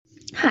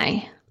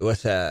Hi.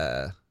 What?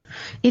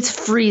 It's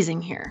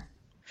freezing here.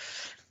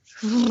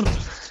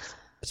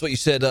 That's what you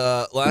said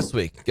last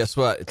week. Guess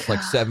what? It's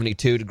like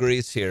 72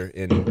 degrees here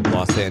in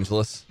Los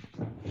Angeles.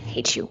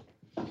 Hate you.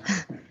 I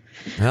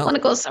Well, want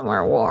to go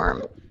somewhere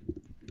warm.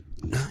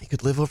 you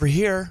could live over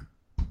here.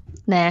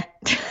 Nah.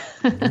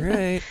 All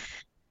right.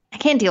 I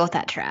can't deal with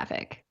that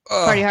traffic.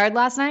 Ugh. Party hard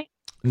last night?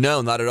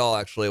 No, not at all,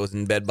 actually. I was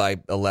in bed by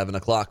 11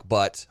 o'clock,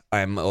 but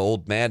I'm an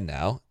old man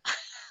now.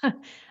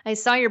 I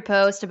saw your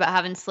post about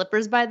having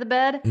slippers by the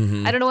bed.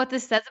 Mhm. I don't know what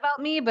this says about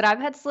me, but I've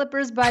had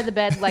slippers by the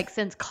bed like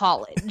since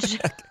college.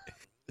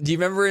 Do you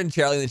remember in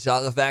Charlie and the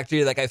Chocolate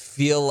Factory? Like, I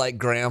feel like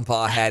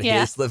Grandpa had Yeah.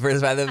 his slippers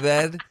by the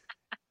bed.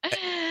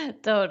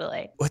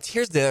 Totally.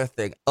 Here's the other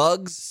thing.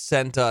 Uggs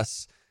sent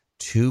us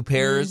 2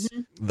 pairs,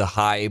 the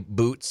high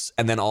boots,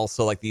 and then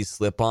also like these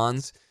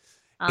slip-ons.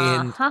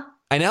 Uh-huh.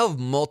 I now have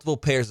multiple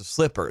pairs of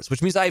slippers,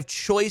 which means I have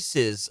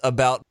choices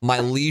about my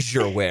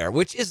leisure wear,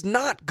 which is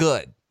not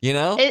good, you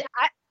know?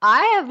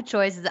 I have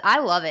choices. I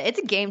love it. It's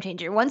a game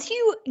changer. Once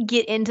you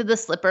get into the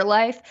slipper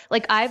life,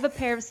 like I have a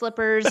pair of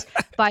slippers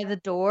by the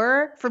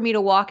door for me to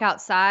walk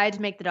outside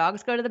to make the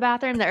dogs go to the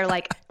bathroom that are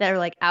like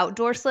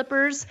outdoor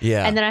slippers.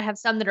 Yeah. And then I have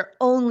some that are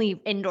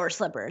only indoor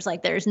slippers.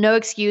 Like there's no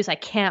excuse. I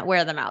can't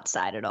wear them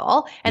outside at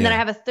all. And then Yeah. I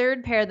have a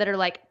third pair that are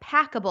like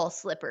packable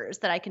slippers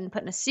that I can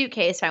put in a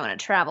suitcase if I want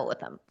to travel with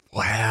them.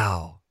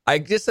 Wow. I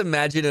just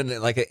imagine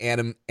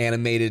an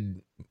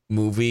animated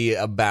movie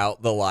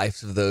about the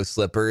lives of those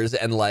slippers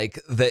and like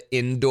the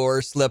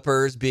indoor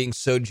slippers being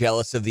so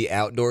jealous of the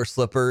outdoor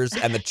slippers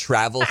and the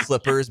travel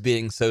slippers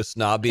being so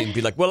snobby and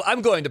be like, well,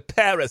 I'm going to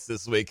Paris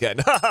this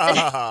weekend.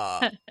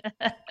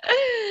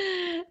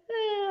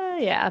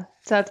 Yeah.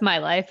 So that's my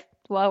life.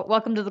 Well,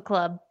 welcome to the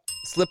club.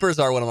 Slippers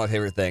are one of my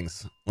favorite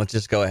things. Let's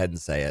just go ahead and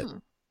say it.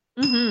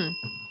 Mm-hmm.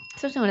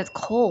 Especially when it's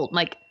cold.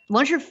 Like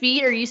once your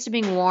feet are used to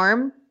being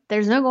warm,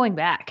 there's no going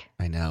back.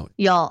 I know.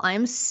 Y'all,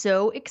 I'm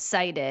so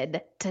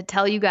excited to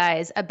tell you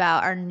guys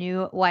about our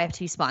new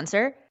YFT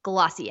sponsor,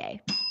 Glossier.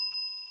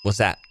 What's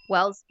that?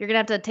 Well, you're going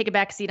to have to take a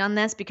back seat on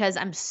this because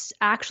I'm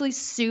actually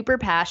super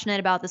passionate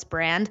about this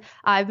brand.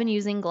 I've been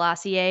using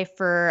Glossier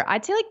for,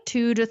 I'd say like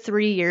 2 to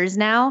 3 years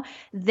now.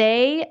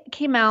 They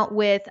came out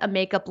with a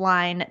makeup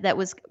line that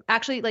was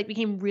actually like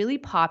became really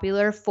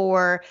popular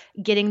for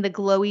getting the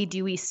glowy,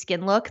 dewy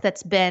skin look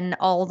that's been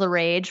all the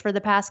rage for the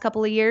past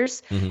couple of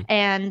years. Mhm.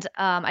 And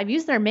I've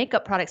used their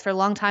makeup products for a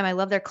long time. I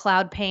love their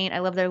cloud paint. I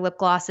love their lip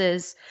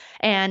glosses.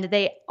 And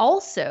they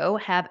also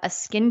have a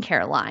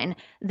skincare line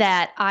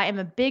that I am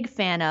a big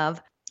fan of.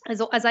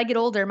 As I get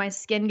older, my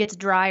skin gets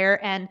drier,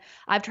 and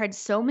I've tried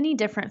so many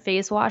different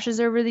face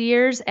washes over the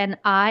years, and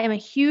I am a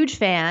huge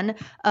fan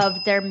of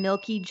their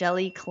Milky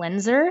Jelly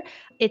Cleanser.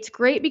 It's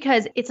great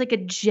because it's like a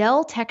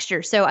gel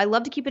texture. So I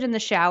love to keep it in the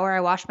shower. I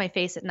wash my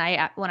face at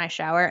night when I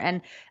shower, and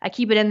I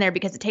keep it in there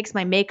because it takes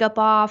my makeup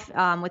off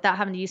without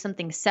having to use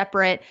something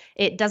separate.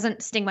 It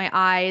doesn't sting my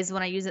eyes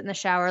when I use it in the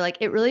shower. Like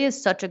it really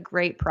is such a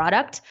great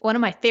product. One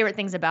of my favorite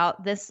things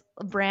about this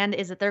brand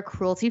is that they're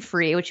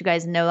cruelty-free, which you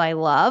guys know I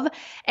love.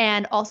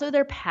 And also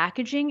their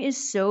packaging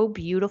is so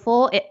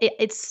beautiful.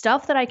 It's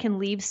stuff that I can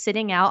leave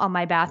sitting out on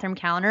my bathroom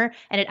counter,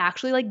 and it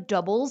actually like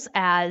doubles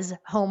as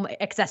home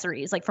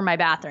accessories, like for my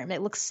bathroom.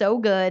 It looks so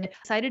good.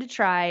 Excited to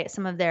try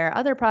some of their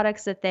other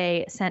products that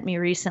they sent me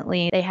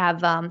recently. They have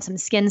some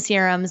skin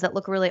serums that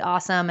look really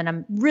awesome, and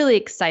I'm really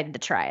excited to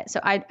try it. So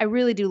I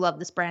really do love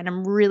this brand.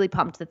 I'm really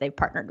pumped that they've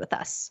partnered with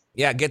us.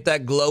 Yeah, get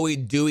that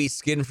glowy, dewy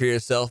skin for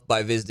yourself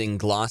by visiting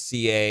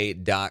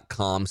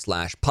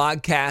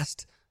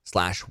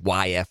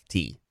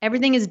glossier.com/podcast/YFT.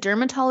 Everything is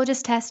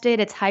dermatologist tested.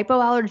 It's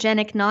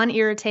hypoallergenic,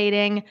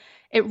 non-irritating.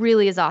 It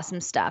really is awesome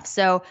stuff.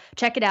 So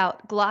check it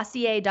out,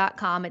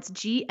 glossier.com. It's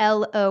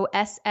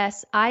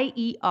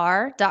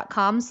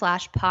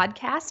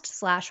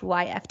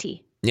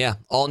glossier.com/podcast/YFT. Yeah,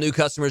 all new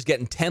customers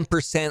getting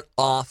 10%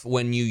 off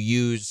when you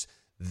use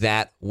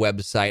that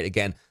website.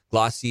 Again,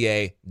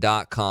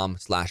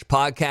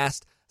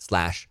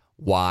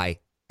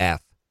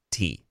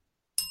 glossier.com/podcast/YFT.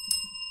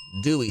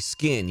 Dewy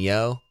skin,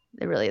 yo.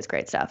 It really is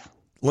great stuff.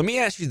 Let me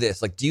ask you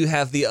this. Like, do you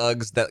have the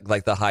Uggs that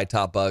like the high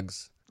top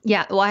Uggs?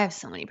 Yeah, well, I have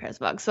so many pairs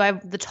of Uggs. So I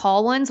have the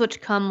tall ones,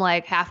 which come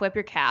like halfway up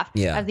your calf.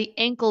 Yeah. I have the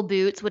ankle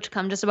boots, which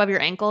come just above your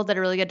ankle that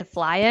are really good to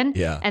fly in.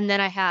 Yeah. And then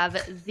I have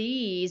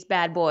these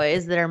bad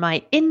boys that are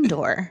my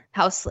indoor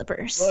house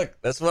slippers. Look,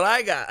 that's what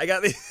I got. I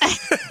got these.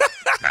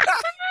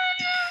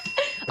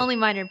 Only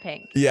mine are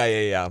pink.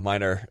 Yeah.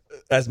 Mine are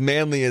as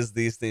manly as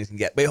these things can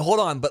get. But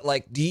hold on. But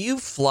like, do you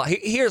fly?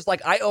 Here's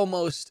like, I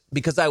almost,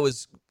 because I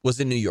was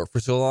in New York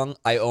for so long,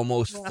 I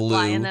almost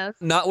fly in flew, those?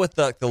 not with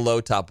the low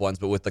top ones,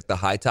 but with like the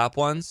high top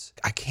ones.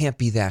 I can't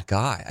be that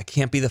guy. I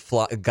can't be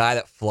the guy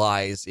that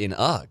flies in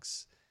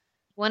Uggs.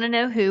 Want to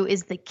know who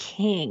is the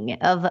king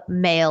of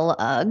male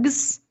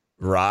Uggs?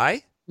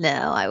 Rye?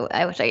 No,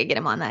 I wish I could get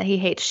him on that. He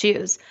hates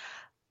shoes.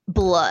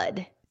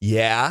 Blood.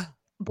 Yeah.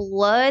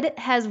 Blood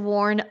has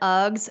worn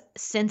Uggs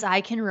since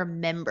I can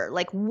remember,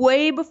 like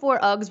way before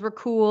Uggs were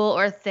cool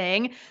or a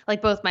thing.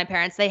 Like both my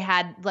parents, they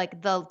had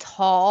like the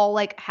tall,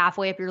 like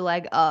halfway up your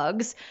leg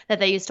Uggs that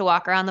they used to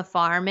walk around the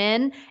farm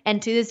in.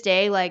 And to this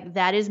day, like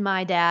that is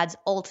my dad's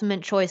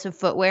ultimate choice of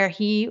footwear.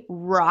 He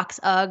rocks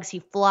Uggs. He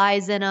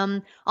flies in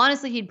them.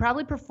 Honestly, he'd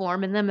probably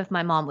perform in them if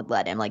my mom would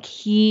let him. Like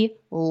he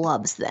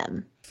loves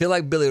them. I feel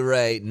like Billy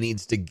Ray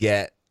needs to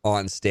get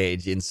on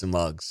stage in some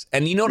Uggs.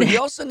 And you know what? He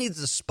also needs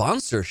a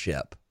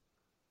sponsorship.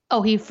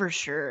 Oh, he for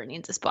sure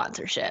needs a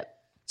sponsorship.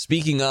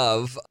 Speaking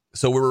of,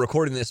 so we're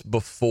recording this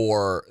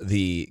before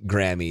the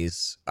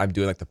Grammys. I'm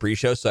doing like the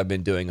pre-show, so I've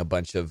been doing a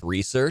bunch of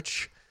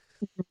research.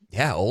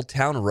 Yeah, Old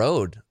Town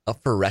Road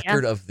up for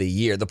record of the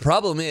year. The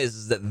problem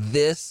is that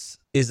this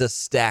is a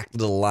stacked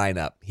little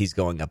lineup he's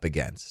going up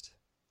against.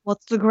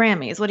 What's the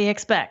Grammys? What do you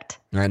expect?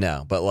 I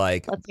know, but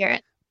like, let's hear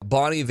it.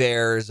 Bon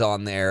Iver's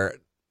on there,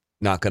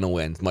 not going to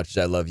win, as much as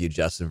I love you,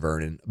 Justin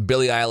Vernon.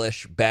 Billie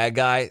Eilish, Bad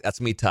Guy, that's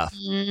going to be tough.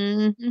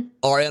 Mm-hmm.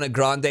 Ariana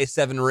Grande,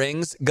 Seven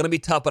Rings, going to be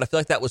tough, but I feel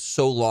like that was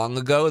so long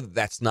ago,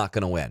 that's not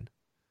going to win.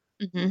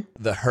 Mm-hmm.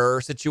 The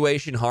Her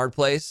situation, Hard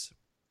Place.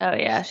 Oh,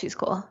 yeah, she's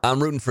cool.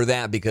 I'm rooting for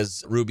that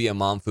because Rubia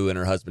Momfu and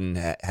her husband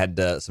had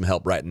some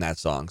help writing that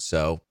song.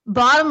 So,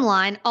 bottom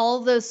line, all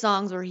of those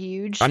songs were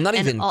huge. I'm not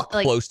even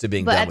close to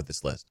being done with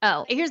this list.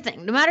 Oh, here's the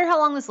thing. No matter how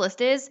long this list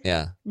is,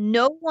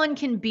 no one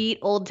can beat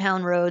Old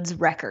Town Road's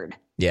record.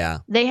 Yeah.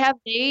 They have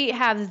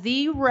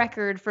the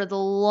record for the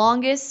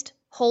longest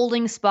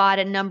holding spot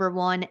at number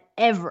one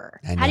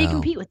ever. How do you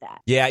compete with that?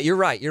 Yeah, you're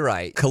right.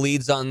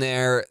 Khalid's on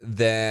there,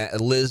 then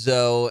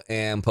Lizzo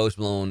and Post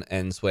Malone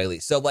and Sway Lee.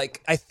 So,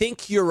 like, I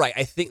think you're right.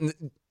 I think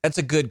that's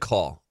a good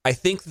call. I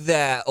think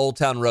that Old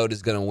Town Road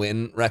is going to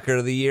win Record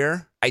of the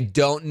Year. I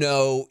don't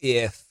know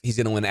if he's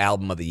going to win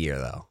Album of the Year,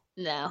 though.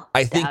 No,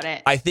 doubt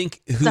it. I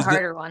think it's a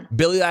harder one.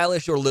 Billie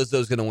Eilish or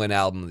Lizzo's going to win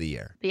Album of the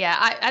Year. Yeah,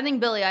 I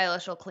think Billie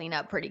Eilish will clean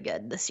up pretty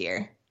good this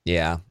year.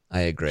 Yeah,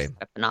 I agree.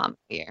 A phenomenal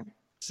year.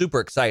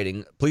 Super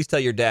exciting. Please tell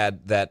your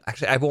dad that,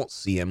 actually, I won't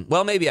see him.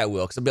 Well, maybe I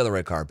will because I'll be on the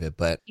red carpet,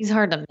 but... He's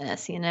hard to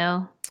miss, you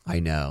know? I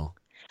know.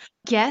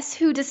 Guess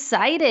who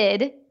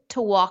decided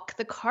to walk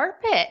the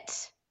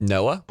carpet?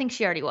 Noah? I think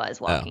she already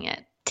was walking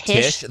it.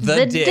 Tish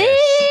the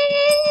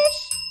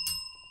Dish.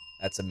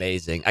 That's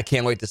amazing. I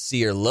can't wait to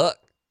see her look.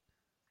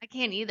 I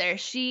can't either.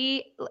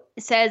 She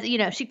says,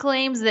 she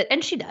claims that,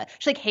 and she does,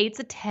 she like hates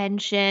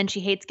attention. She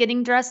hates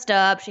getting dressed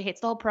up. She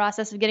hates the whole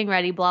process of getting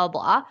ready, blah,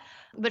 blah.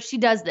 But she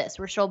does this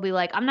where she'll be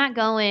like, I'm not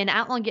going. I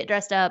don't want to get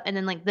dressed up. And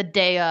then like the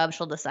day of,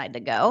 she'll decide to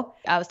go.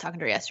 I was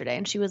talking to her yesterday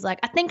and she was like,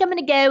 I think I'm going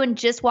to go and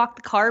just walk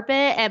the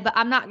carpet, but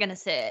I'm not going to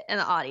sit in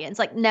the audience.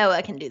 Like, no,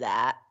 I can do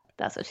that.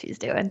 That's what she's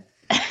doing.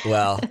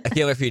 Well, I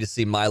can't wait for you to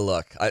see my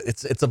look.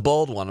 It's a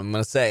bold one. I'm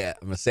going to say it.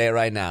 I'm going to say it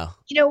right now.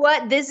 You know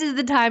what? This is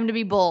the time to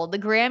be bold. The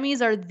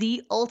Grammys are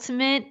the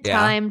ultimate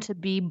time to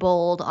be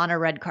bold on a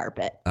red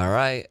carpet. All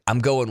right. I'm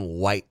going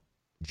white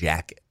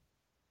jacket.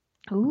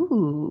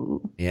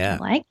 Ooh. Yeah.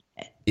 I like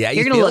it. Yeah,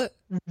 you're going to look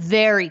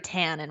very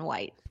tan and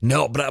white.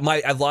 No, but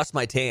I've lost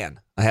my tan.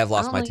 I have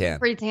lost my tan.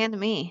 Pretty tan to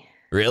me.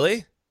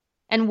 Really?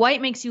 And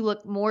white makes you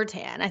look more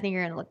tan. I think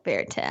you're going to look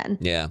very tan.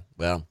 Yeah.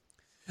 Well,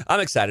 I'm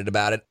excited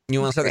about it.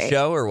 You want to start the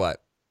show or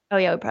what? Oh,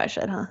 yeah, we probably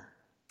should, huh?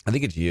 I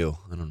think it's you.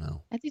 I don't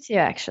know. I do too,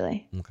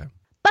 actually. Okay.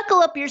 Buckle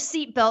up your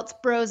seatbelts,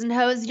 bros and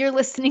hoes. You're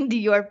listening to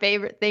Your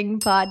Favorite Thing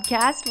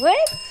podcast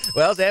with...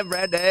 Well, Sam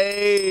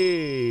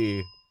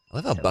Brandy. I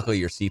love how buckle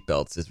your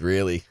seatbelts is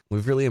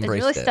we've really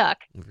embraced it. It's really stuck.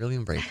 We've really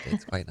embraced it.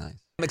 It's quite nice.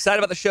 I'm excited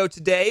about the show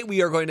today.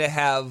 We are going to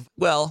have,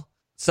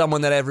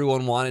 someone that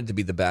everyone wanted to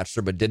be the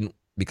Bachelor but didn't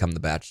become the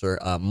Bachelor.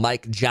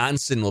 Mike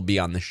Johnson will be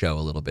on the show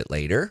a little bit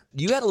later.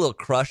 You had a little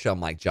crush on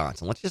Mike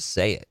Johnson. Let's just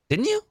say it.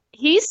 Didn't you?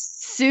 He's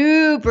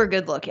super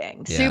good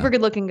looking. Yeah. Super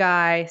good looking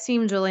guy.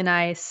 Seems really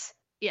nice.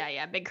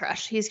 Yeah, big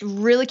crush. He's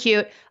really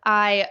cute.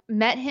 I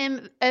met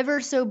him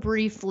ever so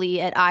briefly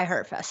at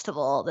iHeart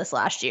Festival this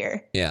last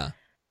year. Yeah.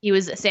 He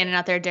was standing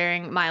out there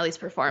during Miley's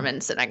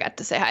performance, and I got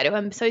to say hi to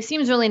him. So he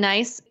seems really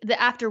nice.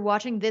 After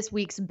watching this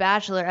week's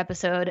Bachelor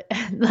episode,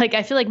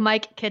 I feel like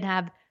Mike can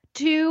have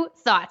two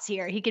thoughts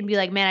here. He can be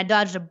like, man, I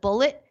dodged a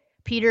bullet.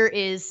 Peter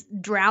is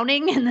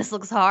drowning, and this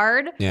looks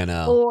hard. Yeah,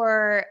 no.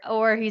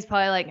 Or he's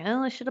probably like,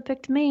 oh, I should have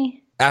picked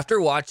me.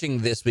 After watching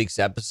this week's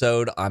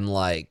episode, I'm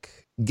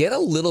like, get a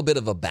little bit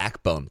of a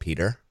backbone,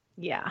 Peter.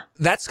 Yeah.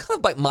 That's kind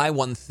of like my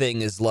one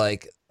thing is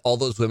like all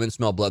those women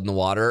smell blood in the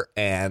water,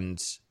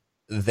 and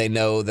they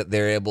know that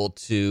they're able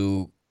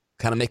to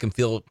kind of make them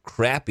feel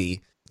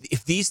crappy.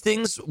 If these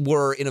things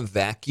were in a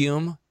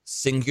vacuum,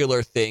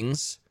 singular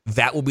things,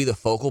 that will be the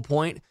focal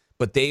point,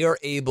 but they are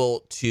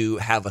able to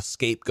have a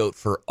scapegoat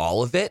for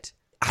all of it.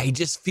 I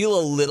just feel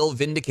a little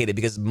vindicated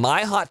because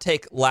my hot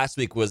take last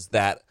week was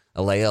that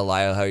Alea,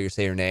 how you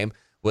say her name,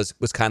 was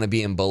kind of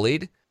being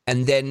bullied.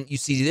 And then you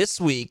see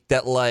this week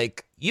that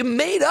you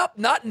made up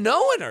not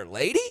knowing her,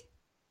 lady,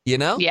 you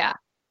know? Yeah.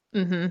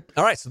 Mm-hmm.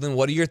 All right. So then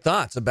what are your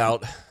thoughts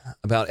about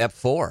Ep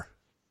 4?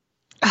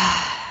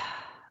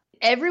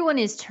 Everyone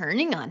is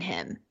turning on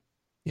him.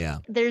 Yeah.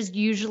 There's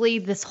usually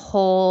this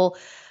whole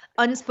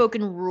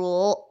unspoken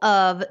rule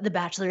of the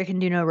Bachelor can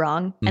do no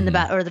wrong and the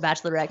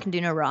Bachelorette can do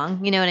no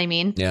wrong. You know what I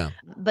mean? Yeah.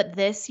 But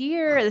this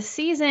year, this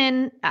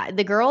season,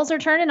 the girls are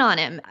turning on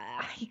him.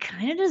 He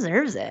kind of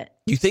deserves it.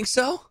 You think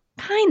so?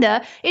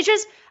 Kinda. It's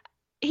just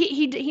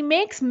he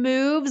makes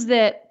moves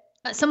that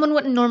someone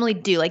wouldn't normally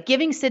do, like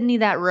giving Sydney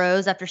that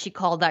rose after she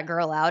called that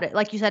girl out.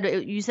 Like you said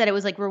it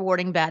was like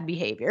rewarding bad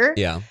behavior.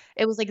 Yeah.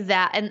 It was like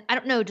that. And I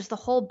don't know, just the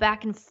whole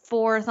back and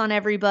forth on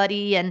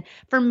everybody. And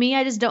for me,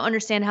 I just don't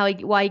understand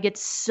why he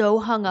gets so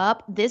hung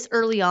up this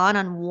early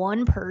on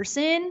one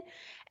person.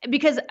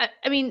 Because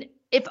I mean,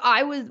 if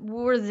I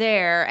were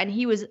there and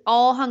he was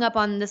all hung up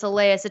on this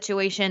Alea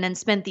situation and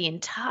spent the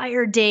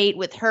entire date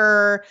with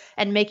her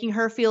and making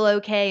her feel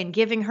okay and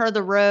giving her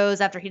the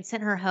rose after he'd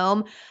sent her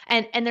home,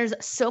 and there's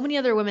so many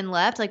other women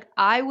left, like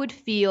I would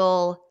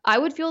feel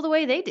the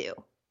way they do.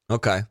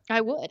 Okay.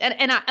 I would.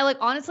 And I like,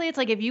 honestly, it's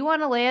like, if you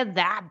want Alea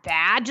that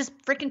bad, just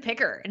freaking pick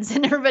her and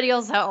send everybody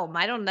else home.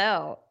 I don't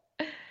know.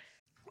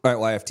 All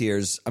right,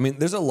 YFTers. I mean,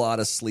 there's a lot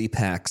of sleep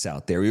hacks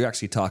out there. We were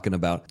actually talking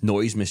about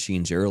noise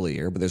machines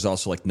earlier, but there's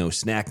also like no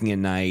snacking at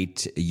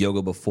night,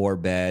 yoga before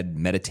bed,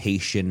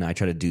 meditation. I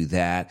try to do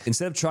that.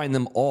 Instead of trying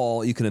them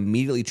all, you can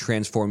immediately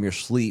transform your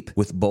sleep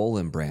with Boll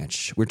and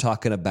Branch. We're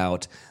talking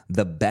about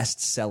the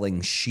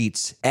best-selling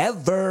sheets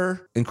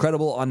ever.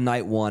 Incredible on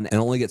night one and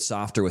only get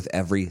softer with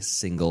every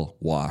single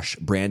wash.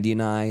 Brandy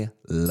and I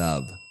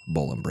love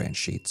Boll and Branch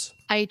sheets.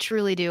 I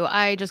truly do.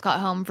 I just got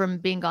home from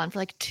being gone for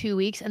like 2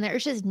 weeks, and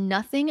there's just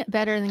nothing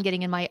better than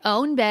getting in my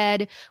own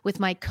bed with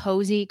my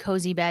cozy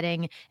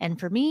bedding. And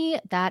for me,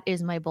 that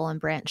is my Boll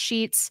and Branch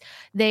sheets.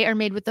 They are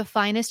made with the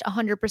finest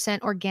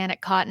 100%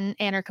 organic cotton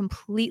and are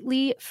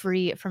completely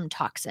free from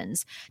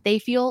toxins. They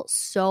feel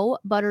so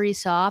buttery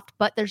soft,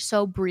 but they're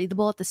so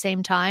breathable at the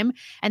same time.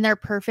 And they're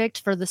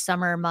perfect for the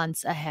summer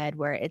months ahead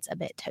where it's a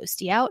bit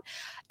toasty out.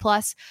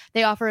 Plus,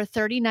 they offer a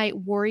 30-night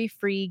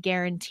worry-free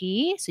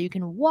guarantee, so you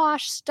can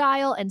wash,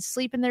 style, and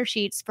sleep in their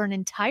sheets for an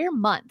entire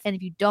month. And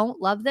if you don't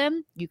love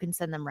them, you can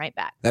send them right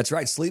back. That's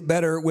right. Sleep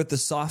better with the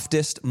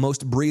softest,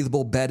 most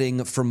breathable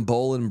bedding from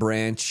Boll and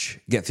Branch.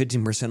 Get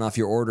 15% off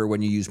your order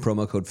when you use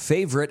promo code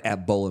FAVORITE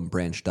at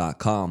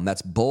bollandbranch.com.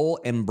 That's Boll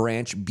and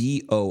Branch,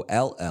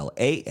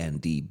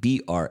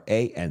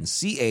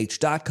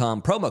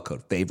 BOLLANDBRANCH.com. Promo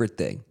code favorite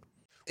thing.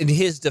 In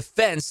his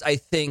defense, I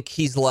think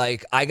he's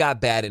like, I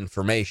got bad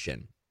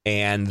information.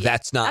 And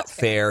that's not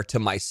fair to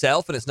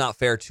myself, and it's not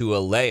fair to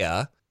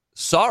Alea.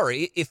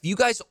 Sorry, if you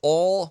guys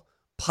all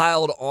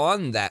piled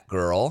on that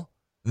girl,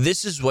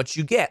 this is what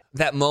you get.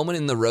 That moment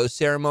in the rose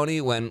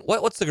ceremony when,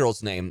 what's the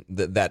girl's name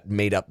that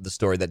made up the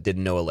story that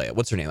didn't know Alea?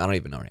 What's her name? I don't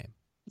even know her name.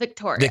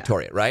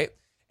 Victoria, right?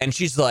 And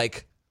she's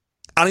like,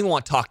 I don't even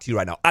want to talk to you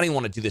right now. I don't even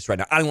want to do this right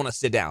now. I don't want to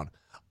sit down.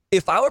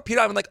 If I were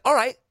Peter, I'm like, all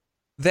right,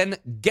 then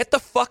get the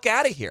fuck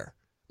out of here.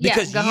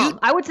 Because go home.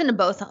 I would send them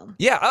both home.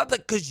 Yeah,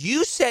 because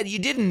you said you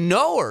didn't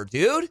know her,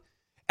 dude.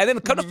 And then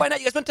come to find out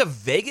you guys went to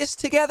Vegas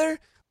together.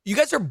 You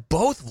guys are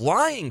both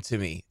lying to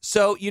me.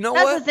 So you know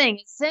That's what? That's the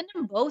thing. Send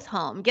them both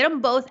home. Get them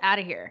both out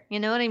of here. You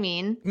know what I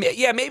mean?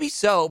 Yeah, maybe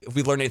so. If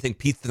we learned anything,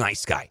 Pete's the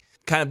nice guy.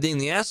 Kind of being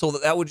the asshole,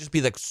 that would just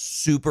be like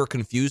super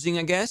confusing,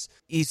 I guess.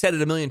 He said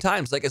it a million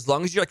times. Like, as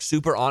long as you're like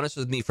super honest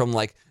with me from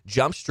like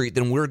Jump Street,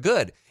 then we're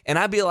good. And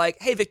I'd be like,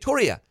 hey,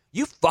 Victoria,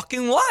 you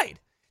fucking lied.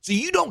 So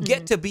you don't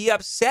get to be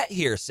upset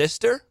here,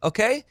 sister,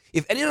 okay?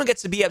 If anyone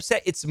gets to be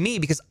upset, it's me,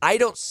 because I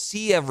don't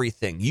see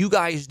everything. You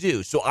guys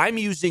do. So I'm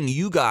using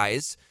you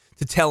guys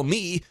to tell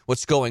me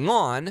what's going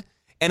on.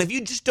 And if you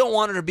just don't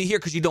want her to be here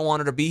because you don't want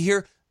her to be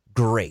here,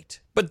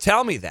 great. But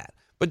tell me that.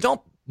 But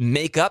don't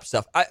make up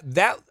stuff.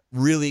 That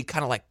really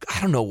kind of like,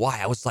 I don't know why.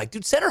 I was like,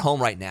 dude, send her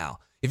home right now.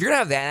 If you're going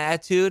to have that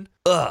attitude,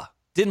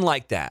 didn't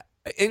like that.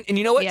 And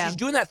you know what? Yeah. She's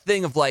doing that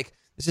thing of like,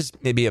 this is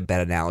maybe a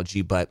bad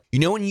analogy, but you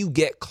know when you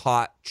get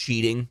caught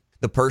cheating,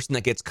 the person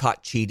that gets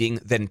caught cheating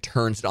then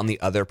turns it on the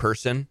other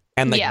person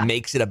and like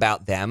makes it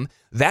about them?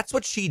 That's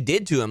what she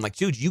did to him. Like,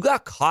 dude, you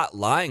got caught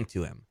lying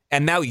to him.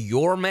 And now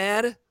you're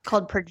mad?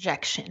 Called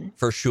projection.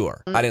 For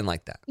sure. I didn't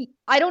like that.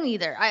 I don't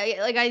either.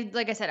 Like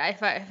I said,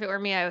 if it were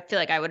me, I feel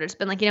like I would have just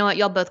been like, you know what,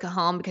 y'all both go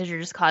home because you're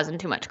just causing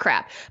too much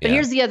crap. But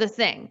here's the other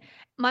thing.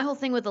 My whole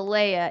thing with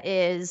Alea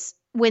is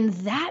when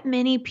that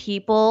many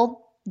people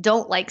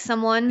don't like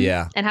someone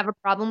and have a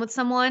problem with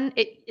someone,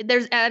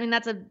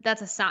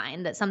 that's a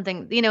sign that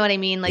something, you know what I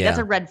mean? Like that's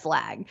a red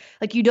flag.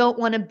 Like you don't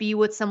want to be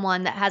with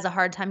someone that has a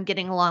hard time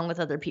getting along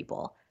with other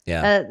people.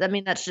 Yeah. I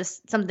mean, that's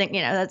just something,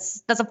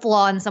 that's a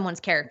flaw in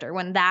someone's character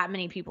when that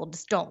many people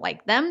just don't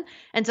like them.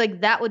 And so like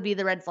that would be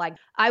the red flag.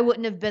 I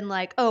wouldn't have been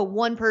like, oh,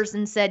 one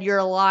person said you're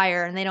a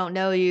liar and they don't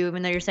know you,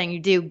 even though you're saying you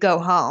do, go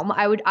home.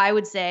 I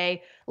would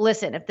say,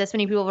 listen, if this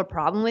many people have a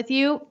problem with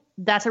you,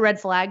 that's a red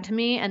flag to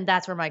me, and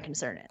that's where my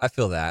concern is. I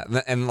feel that.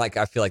 And like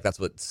I feel like that's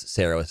what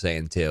Sarah was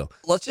saying too.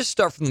 Let's just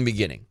start from the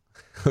beginning.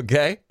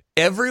 Okay?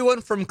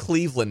 Everyone from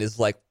Cleveland is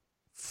like,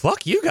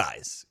 fuck you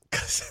guys.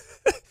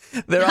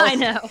 They're all, I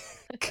know.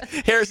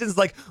 Harrison's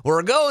like,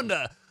 we're going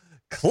to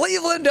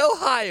Cleveland,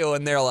 Ohio.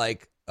 And they're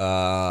like,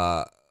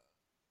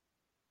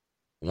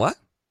 what?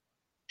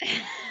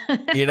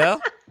 You know?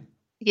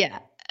 Yeah.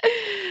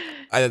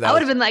 I I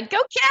would have been like, go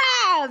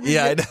Cavs!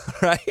 Yeah, I know,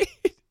 right?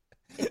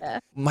 Yeah.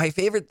 My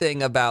favorite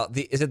thing about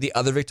is it the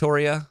other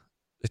Victoria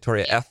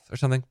F or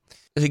something?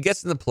 He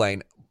gets in the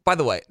plane. By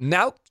the way,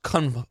 now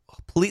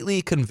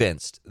completely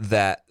convinced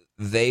that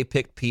they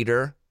picked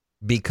Peter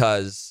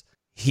because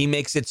he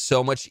makes it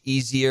so much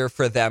easier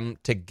for them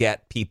to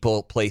get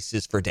people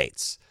places for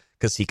dates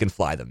because he can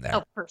fly them there.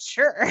 Oh, for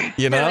sure.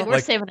 You know, like, we're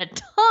like- saving a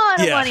ton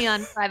of Yeah. money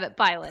on private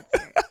pilots.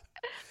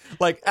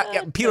 Like,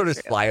 Peter will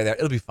just true. fly her there.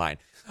 It'll be fine.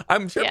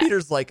 I'm sure Yeah.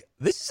 Peter's like,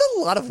 this is a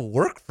lot of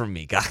work for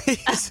me,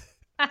 guys.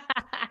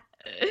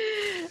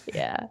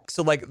 Yeah.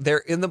 So, like, they're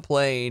in the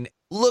plane.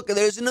 Look,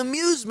 there's an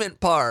amusement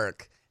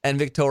park. And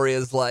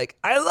Victoria's like,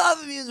 I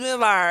love amusement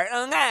park.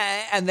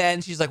 Okay. And then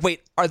she's like,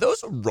 wait, are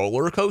those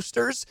roller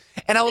coasters?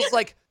 And I was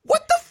like,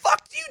 what the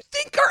fuck do you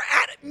think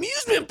are at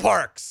amusement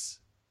parks?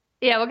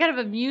 Yeah, what kind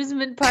of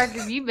amusement park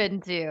have you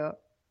been to?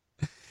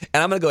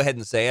 And I'm going to go ahead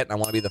and say it. And I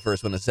want to be the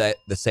first one to say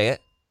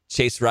it.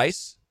 Chase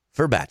Rice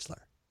for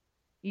Bachelor.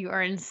 You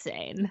are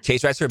insane.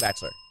 Chase Rice for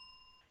Bachelor.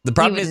 The You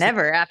problem would is,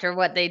 never after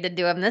what they did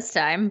to him this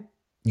time.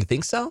 you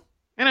think so?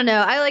 I don't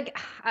know.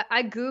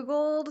 I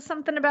Googled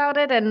something about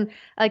it and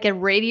like a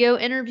radio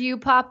interview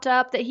popped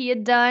up that he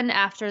had done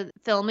after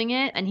filming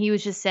it. And he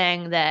was just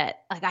saying that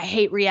like, I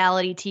hate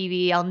reality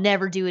TV. I'll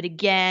never do it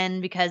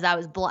again because I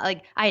was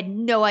like, I had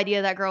no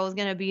idea that girl was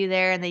going to be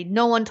there and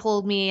no one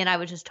told me. And I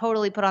was just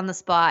totally put on the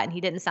spot and he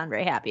didn't sound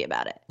very happy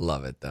about it.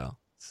 Love it, though.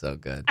 So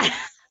good.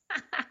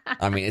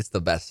 I mean, it's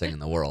the best thing in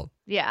the world.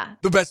 Yeah.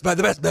 The best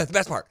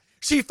part.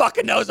 She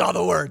fucking knows all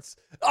the words.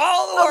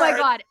 All the Oh words. my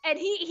God. And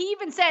he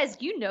even says,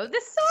 you know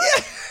this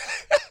song?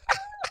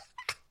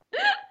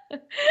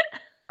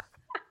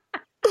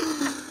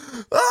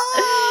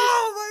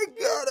 Oh my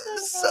God.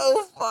 It's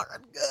so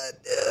fucking good,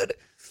 dude.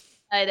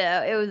 I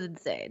know. It was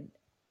insane.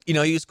 You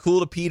know, he was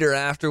cool to Peter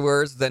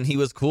afterwards. Then he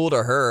was cool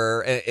to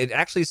her. And it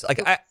actually, like,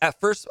 at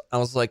first, I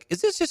was like,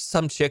 is this just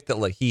some chick that,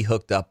 like, he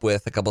hooked up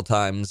with a couple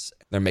times?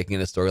 They're making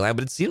it a storyline.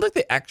 But it seemed like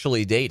they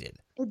actually dated.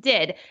 It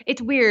did.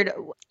 It's weird.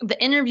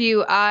 The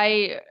interview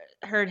I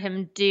heard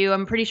him do,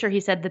 I'm pretty sure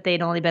he said that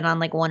they'd only been on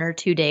like 1 or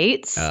 2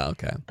 dates. Oh,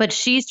 okay. But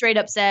she straight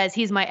up says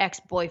he's my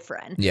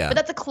ex-boyfriend. Yeah. But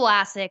that's a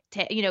classic,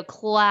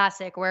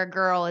 classic where a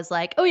girl is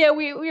like, oh yeah,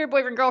 we were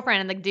boyfriend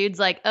girlfriend, and the dude's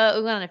like, we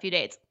went on a few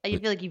dates. I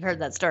feel like you've heard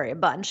that story a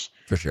bunch.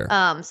 For sure.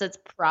 So it's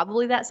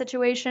probably that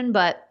situation,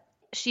 but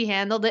she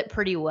handled it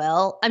pretty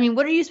well. I mean,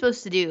 what are you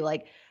supposed to do?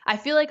 Like, I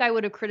feel like I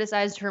would have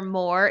criticized her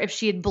more if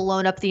she had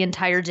blown up the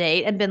entire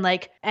date and been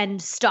like,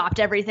 and stopped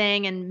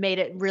everything and made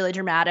it really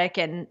dramatic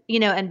and,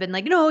 and been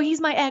like, no,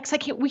 he's my ex.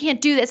 We can't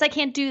do this. I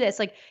can't do this.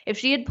 Like, if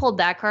she had pulled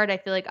that card, I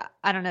feel like,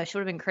 I don't know, she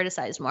would have been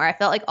criticized more. I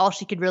felt like all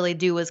she could really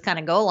do was kind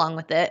of go along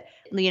with it,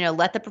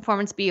 let the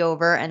performance be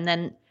over and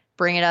then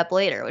bring it up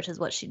later, which is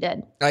what she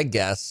did. I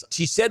guess.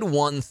 She said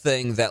one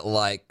thing that,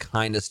 like,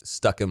 kind of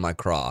stuck in my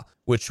craw,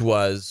 which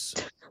was,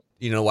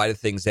 why did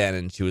things end?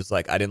 And she was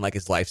like, I didn't like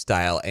his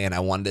lifestyle, and I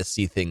wanted to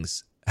see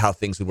how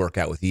things would work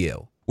out with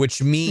you.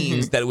 Which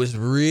means that it was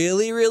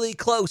really, really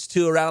close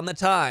to around the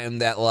time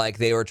that, like,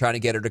 they were trying to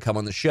get her to come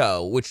on the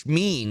show, which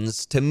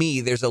means, to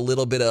me, there's a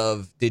little bit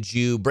of, did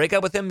you break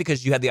up with him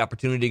because you had the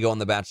opportunity to go on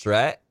The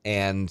Bachelorette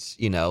and,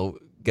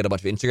 get a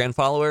bunch of Instagram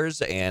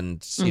followers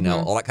and,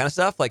 all that kind of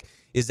stuff? Like,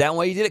 is that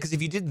why you did it? Because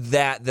if you did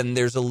that, then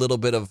there's a little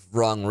bit of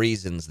wrong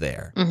reasons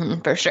there.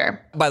 For sure.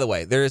 By the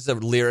way, there is a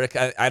lyric.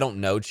 I don't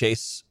know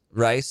Chase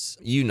Rice,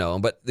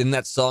 but in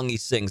that song he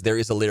sings, there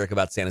is a lyric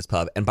about Santa's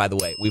Pub. And by the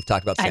way, we've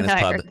talked about Santa's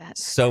I Pub heard that.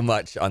 so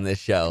much on this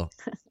show.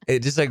 It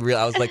just like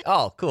I was like,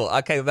 oh, cool.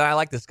 Okay, then I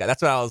like this guy.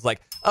 That's when I was like,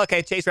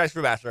 okay, Chase Rice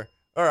for Bachelor.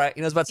 All right,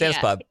 he knows about Santa's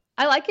Yeah. Pub.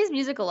 I like his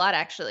music a lot,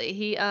 actually.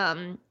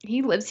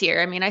 He lives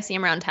here. I mean, I see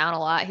him around town a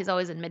lot. He's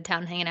always in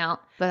Midtown hanging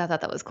out. But I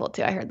thought that was cool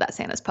too. I heard that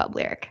Santa's Pub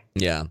lyric.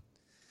 Yeah.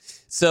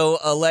 So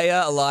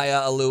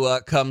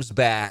Alua comes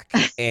back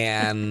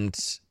and,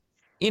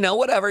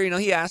 whatever,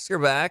 he asks her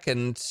back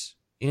and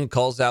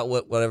calls out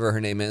whatever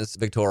her name is,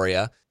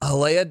 Victoria.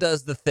 Alea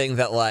does the thing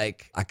that,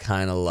 like, I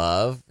kind of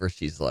love, where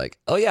she's like,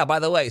 oh, yeah, by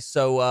the way,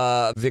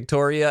 so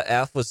Victoria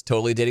F was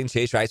totally dating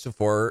Chase Rice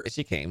before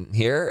she came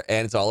here,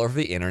 and it's all over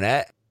the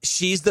internet.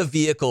 She's the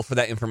vehicle for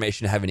that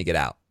information having to get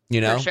out,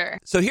 For sure.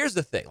 So here's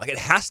the thing. Like, it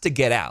has to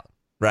get out,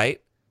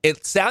 right?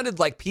 It sounded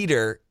like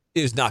Peter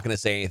is not going to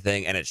say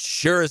anything, and it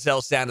sure as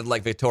hell sounded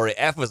like Victoria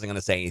F wasn't going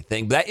to say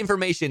anything, but that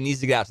information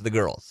needs to get out to the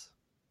girls,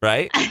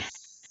 right?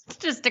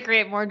 Just to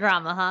create more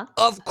drama, huh?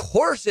 Of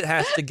course it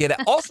has to get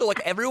out. Also,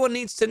 like, everyone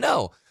needs to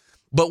know.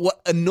 But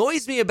what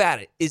annoys me about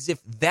it is if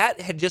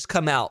that had just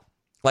come out,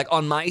 like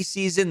on my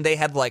season, they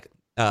had like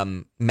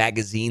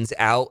magazines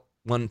out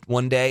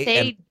one day. They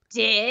and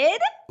did?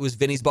 it was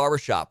Vinny's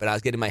Barbershop, and I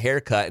was getting my hair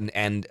cut,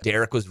 and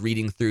Derek was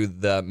reading through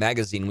the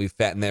magazine we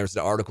fed, and there was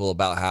an article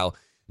about how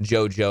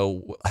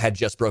JoJo had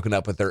just broken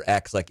up with her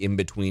ex, like, in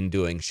between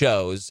doing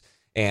shows,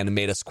 and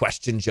made us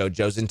question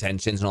JoJo's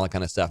intentions and all that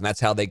kind of stuff. And that's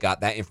how they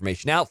got that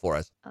information out for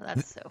us. Oh,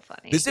 that's so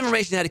funny. This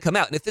information had to come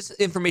out. And if this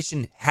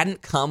information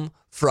hadn't come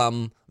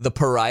from the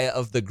pariah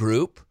of the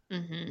group,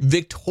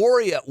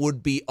 Victoria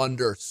would be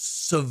under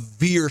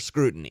severe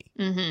scrutiny.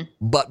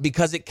 But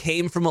because it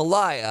came from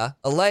Alua,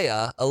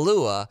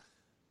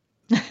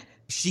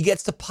 she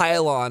gets to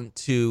pile on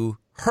to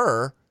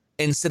her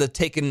instead of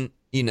taking,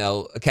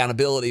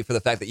 accountability for the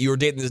fact that you were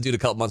dating this dude a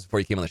couple months before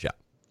you came on the show.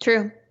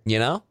 True. You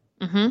know?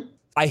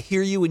 I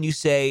hear you when you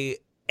say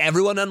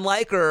everyone doesn't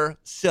like her,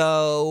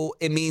 so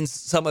it means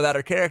something about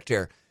her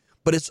character.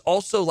 But it's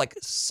also like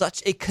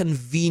such a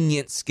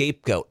convenient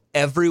scapegoat.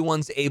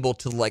 Everyone's able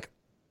to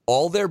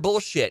all their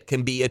bullshit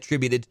can be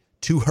attributed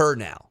to her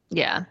now.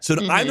 Yeah. So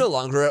I'm no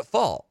longer at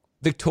fault.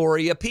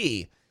 Victoria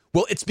P.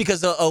 Well, it's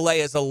because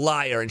Alea's a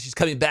liar and she's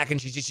coming back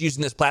and she's just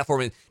using this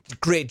platform to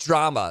create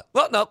drama.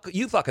 Well, no,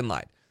 you fucking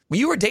lied. Well,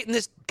 you were dating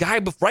this guy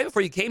right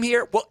before you came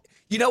here? Well,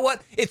 you know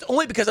what? It's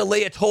only because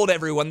Alea told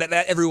everyone that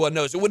everyone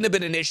knows. It wouldn't have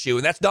been an issue,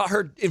 and that's not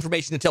her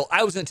information to tell.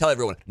 I was going to tell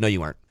everyone. No,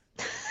 you weren't.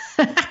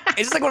 It's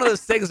just like one of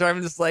those things where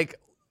I'm just like,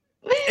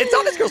 it's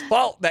not this girl's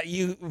fault that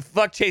you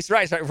fucked Chase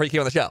Rice right before you came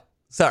on the show.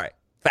 Sorry.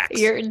 Facts.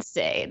 You're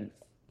insane.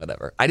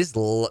 Whatever. I just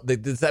love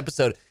this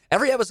episode.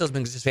 Every episode's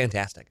been just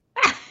fantastic.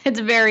 It's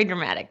very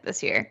dramatic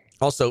this year.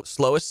 Also,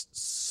 slowest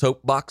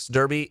soapbox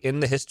derby in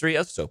the history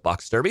of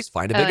soapbox derbies.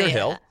 Find a bigger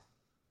hill.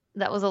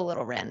 That was a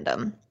little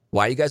random.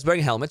 Why are you guys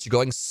wearing helmets? You're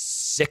going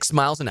 6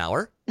 miles an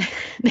hour.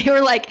 They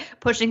were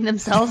pushing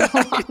themselves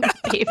along the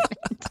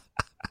pavement.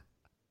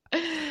 Do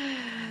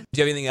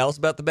you have anything else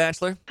about The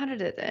Bachelor? How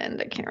did it end?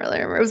 I can't really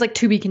remember. It was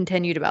to be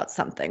continued about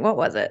something. What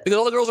was it? Because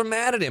all the girls are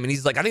mad at him, and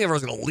he's like, I think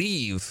everyone's going to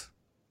leave.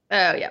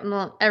 Oh, yeah.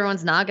 Well,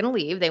 everyone's not going to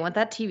leave. They want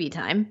that TV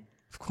time.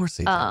 Of course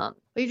they do.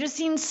 We've just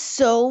seen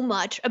so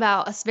much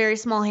about a very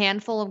small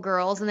handful of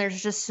girls, and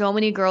there's just so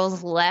many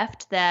girls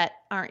left that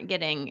aren't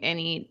getting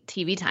any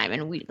TV time,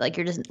 and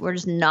we're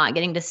just not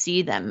getting to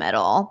see them at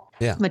all.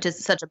 Yeah, which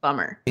is such a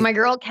bummer. My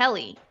girl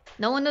Kelly,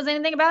 no one knows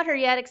anything about her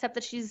yet, except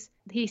that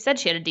he said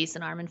she had a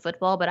decent arm in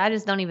football, but I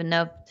just don't even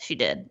know if she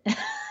did.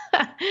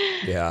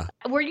 Yeah.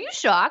 Were you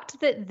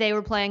shocked that they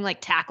were playing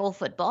tackle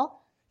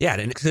football? Yeah,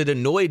 and it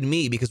annoyed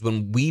me because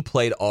when we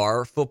played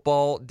our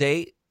football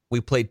date,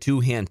 we played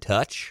two-hand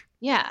touch.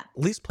 Yeah.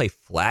 At least play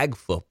flag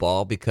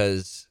football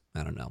because,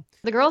 I don't know.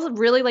 The girls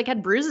really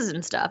had bruises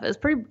and stuff. It was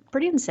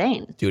pretty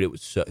insane. Dude,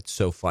 it's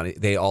so funny.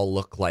 They all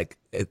look like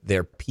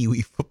their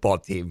Pee-wee football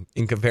team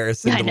in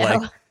comparison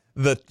to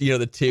the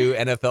two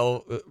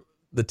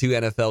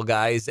NFL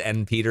guys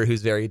and Peter,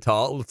 who's very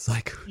tall. It's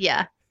like,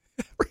 yeah.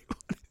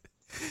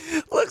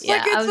 Everyone looks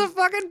like it's a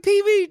fucking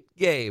Pee-wee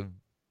game.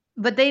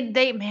 But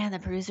the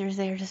producers,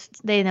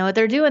 they know what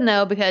they're doing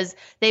though, because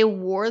they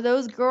wore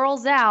those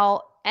girls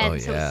out.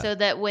 And so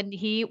that when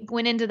he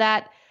went into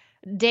that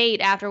date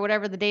after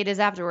whatever the date is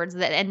afterwards,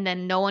 and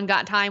then no one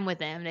got time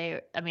with him,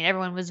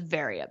 everyone was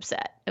very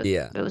upset.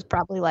 It was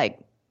probably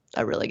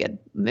a really good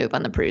move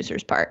on the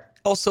producer's part.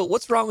 Also,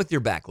 what's wrong with your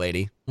back,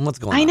 lady? What's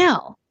going on? I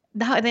know.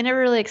 They never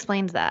really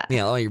explained that.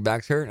 Yeah, your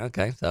back's hurt?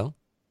 Okay, so.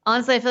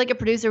 Honestly, I feel like a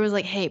producer was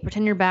like, hey,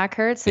 pretend your back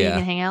hurts so you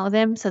can hang out with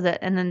him.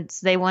 And then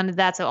they wanted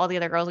that so all the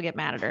other girls would get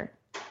mad at her.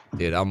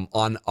 Dude,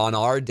 on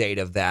our date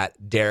of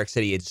that, Derek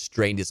said he had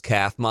strained his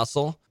calf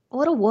muscle.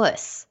 What a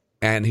wuss.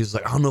 And he was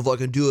like, I don't know if I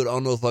can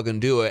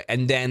do it.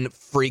 And then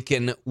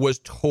freaking was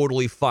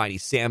totally fine. He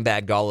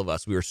sandbagged all of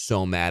us. We were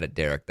so mad at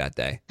Derek that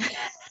day.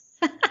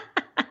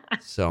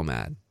 So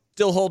mad.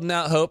 Still holding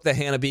out hope that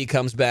Hannah B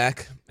comes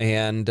back.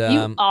 And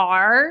you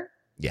are?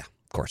 Yeah,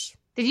 of course.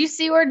 Did you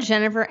see where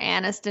Jennifer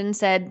Aniston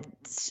said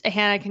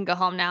Hannah can go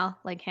home now?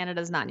 Hannah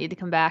does not need to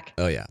come back.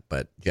 Oh, yeah.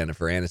 But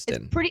Jennifer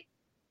Aniston. It's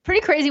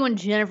pretty crazy when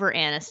Jennifer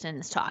Aniston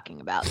is talking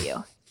about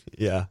you.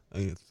 Yeah, I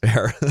think it's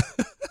fair.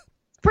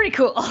 Pretty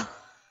cool.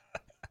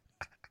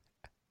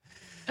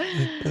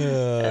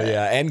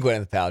 Yeah, and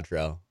Gwyneth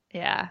Paltrow.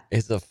 Yeah.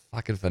 It's a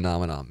fucking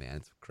phenomenon, man.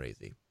 It's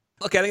crazy.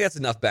 Okay, I think that's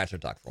enough Bachelor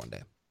talk for one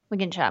day. We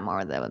can chat more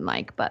with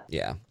Mike, but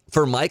yeah.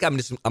 For Mike, I'm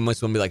just going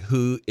to be like,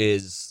 who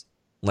is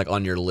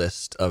on your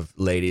list of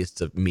ladies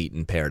to meet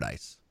in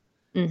paradise?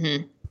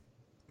 Mm-hmm.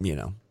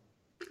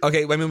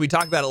 Okay, we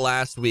talked about it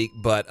last week,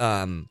 but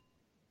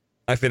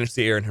I finished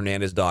the Aaron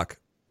Hernandez doc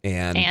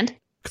and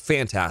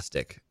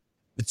fantastic.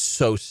 It's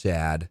so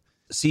sad.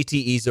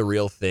 CTE is a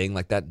real thing.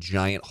 That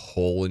giant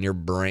hole in your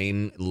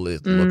brain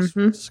looks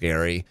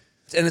scary.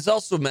 And it's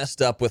also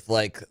messed up with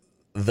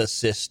the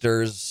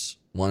sisters.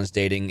 One's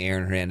dating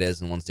Aaron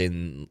Hernandez and one's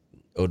dating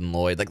Odin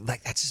Lloyd.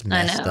 That's just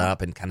messed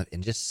up and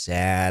and just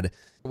sad.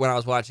 When I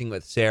was watching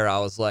with Sarah, I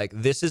was like,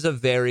 this is a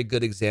very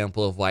good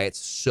example of why it's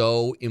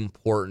so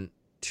important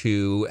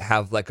to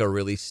have a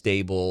really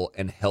stable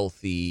and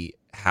healthy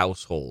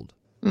household.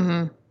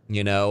 Mm-hmm.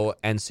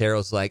 And Sarah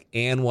was like,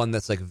 and one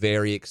that's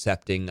very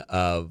accepting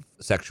of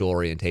sexual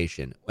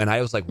orientation. And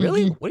I was like,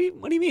 really? Mm-hmm.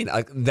 What do you mean?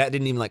 That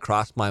didn't even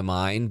cross my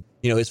mind.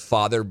 His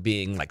father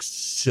being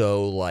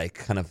so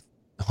kind of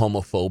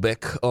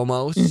homophobic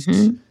almost,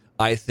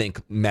 I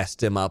think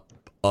messed him up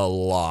a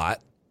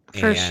lot.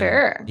 For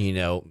sure.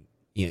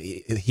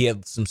 he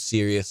had some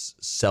serious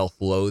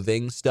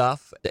self-loathing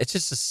stuff. It's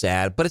just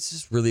sad, but it's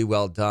just really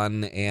well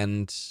done.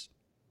 And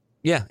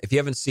yeah, if you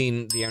haven't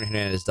seen the Aaron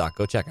Hernandez doc,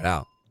 go check it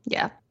out.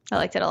 Yeah, I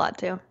liked it a lot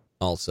too.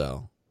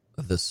 Also,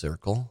 The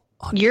Circle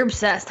on You're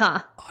obsessed,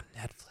 huh?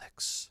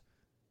 Netflix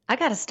I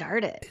gotta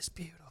start it. is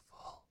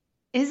beautiful.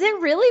 Is it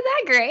really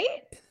that great?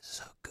 It is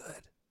so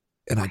good.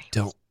 And I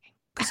don't,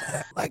 because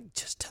I like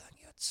just telling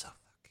you, it's so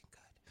fucking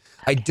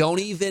good. I don't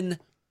even,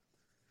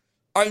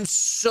 I'm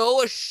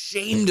so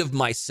ashamed of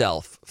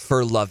myself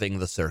for loving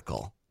The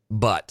Circle,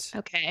 but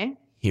Okay.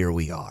 here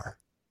we are.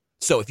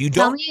 So if you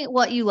Tell don't, me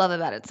what you love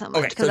about it so much,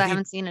 Okay, because so I if you-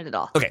 haven't seen it at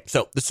all. okay,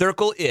 so The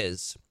Circle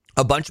is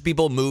a bunch of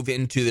people move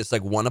into this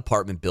like one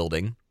apartment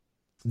building.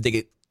 They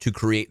get to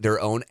create their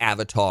own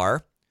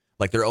avatar,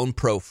 like their own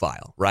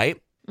profile,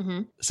 right?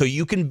 Mm-hmm. So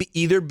you can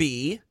either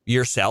be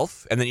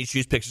yourself, and then you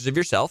choose pictures of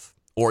yourself,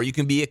 or you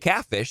can be a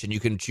catfish, and you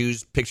can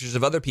choose pictures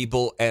of other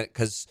people,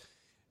 because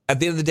at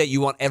the end of the day,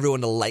 you want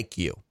everyone to like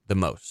you the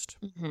most.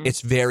 Mm-hmm.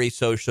 It's very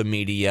social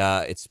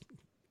media. It's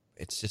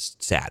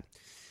just sad.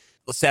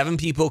 7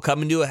 people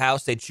come into a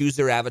house, they choose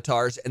their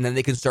avatars, and then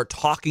they can start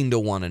talking to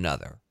one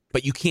another.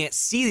 But you can't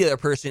see the other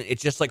person.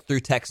 It's just like through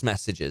text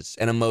messages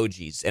and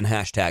emojis and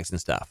hashtags and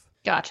stuff.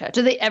 Gotcha.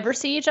 Do they ever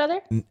see each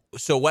other?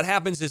 So what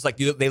happens is like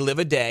they live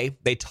a day,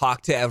 they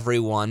talk to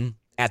everyone.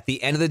 At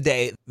the end of the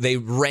day, they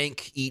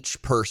rank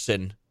each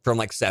person from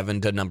like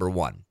 7 to number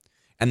 1.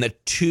 And the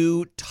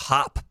 2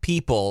 top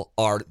people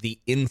are the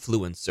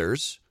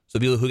influencers. So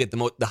people who get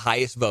the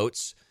highest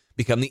votes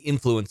become the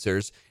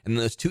influencers. And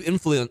those 2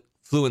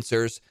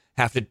 influencers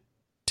have to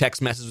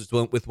text messages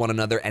with one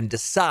another and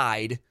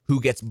decide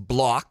who gets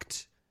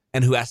blocked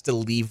and who has to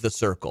leave the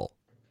circle.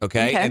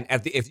 Okay. And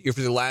if you're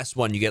for the last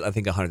one, you get, I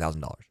think,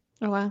 $100,000.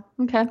 Oh, wow.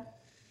 Okay.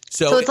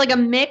 So it's like a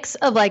mix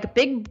of like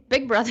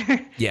Big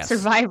Brother, Yes.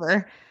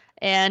 Survivor,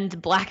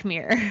 and Black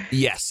Mirror.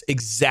 Yes,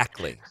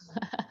 exactly.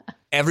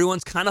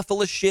 Everyone's kind of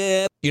full of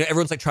shit.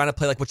 Everyone's like trying to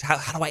play like,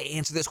 how do I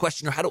answer this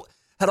question, or how do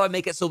I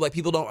make it so like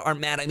people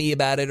aren't mad at me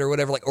about it or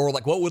whatever, like, or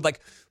like what would like,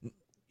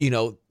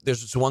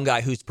 there's this one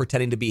guy who's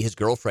pretending to be his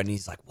girlfriend, and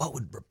he's like, what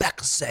would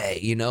Rebecca say?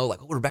 Like,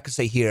 what would Rebecca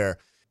say here?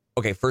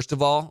 Okay, first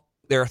of all,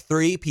 there are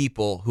 3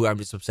 people who I'm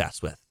just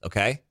obsessed with.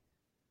 Okay.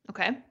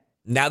 Okay.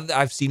 Now that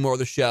I've seen more of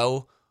the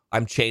show,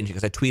 I'm changing,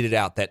 because I tweeted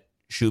out that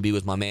Shuby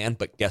was my man,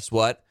 but guess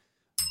what?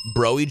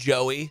 Broy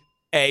Joey,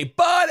 hey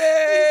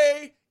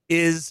buddy,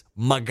 is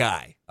my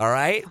guy. All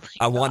right.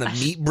 I want to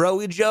meet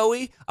Broy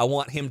Joey. I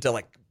want him to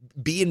like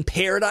be in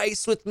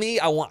paradise with me.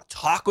 I want to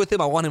talk with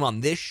him. I want him on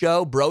this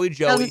show. Broy I was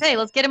Joey. gonna say,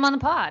 let's get him on the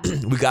pod.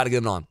 We got to get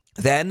him on.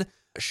 Then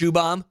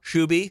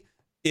Shuby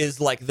is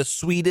like the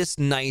sweetest,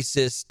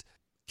 nicest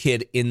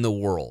kid in the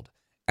world.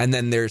 And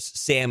then there's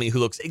Sammy, who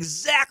looks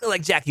exactly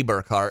like Jackie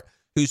Burkhart,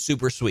 who's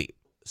super sweet.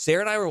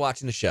 Sarah and I were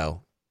watching the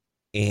show,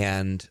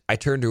 and I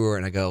turned to her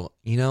and I go,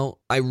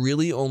 I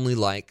really only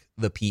like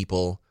the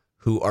people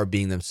who are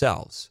being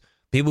themselves.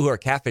 People who are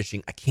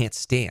catfishing, I can't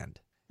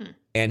stand.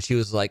 And she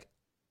was like,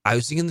 I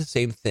was thinking the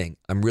same thing.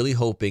 I'm really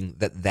hoping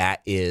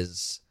that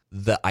is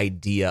the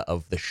idea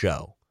of the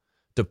show,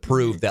 to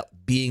prove that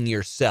being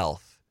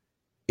yourself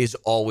is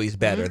always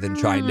better than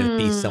trying to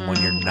be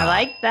someone you're not. I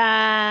like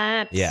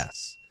that.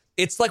 Yes.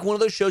 It's like one of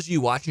those shows you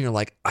watch and you're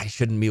like, I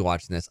shouldn't be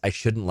watching this. I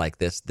shouldn't like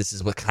this. This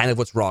is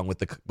what's wrong with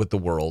the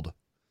world.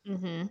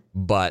 Mm-hmm.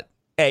 But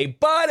hey,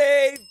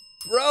 buddy,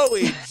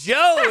 Broy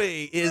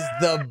Joey is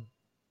the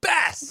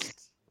best.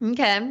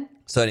 Okay.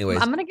 So,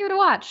 anyways, I'm gonna give it a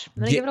watch.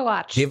 Give it a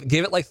watch.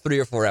 Give it like 3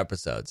 or 4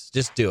 episodes.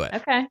 Just do it.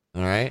 Okay.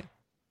 All right.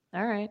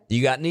 All right.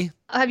 You got any?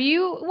 Have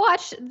you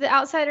watched The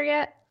Outsider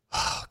yet?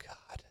 Oh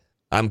God,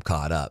 I'm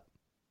caught up.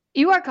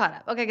 You are caught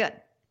up. Okay, good.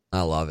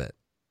 I love it.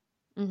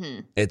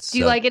 Mm-hmm. It's. Do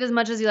you like it as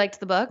much as you liked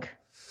the book?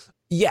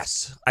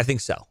 Yes, I think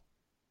so.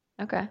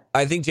 Okay.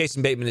 I think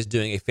Jason Bateman is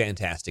doing a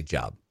fantastic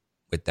job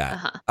with that.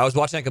 Uh-huh. I was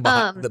watching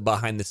like the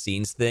behind the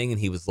scenes thing, and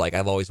he was like,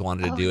 I've always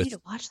wanted to do I it. need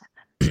to watch that.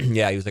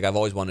 Yeah, he was like, I've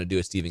always wanted to do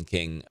a Stephen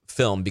King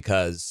film,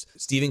 because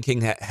Stephen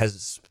King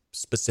has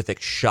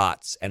specific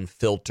shots and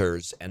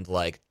filters and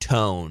like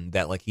tone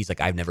that like he's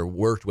like, I've never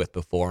worked with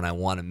before, and I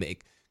want to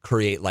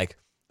create like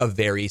a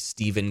very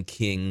Stephen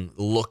King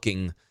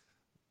looking.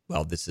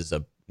 Well, this is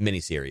a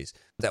miniseries.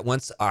 That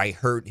once I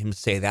heard him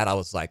say that, I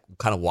was like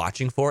kind of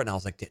watching for it, and I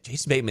was like,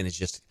 Jason Bateman is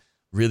just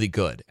really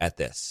good at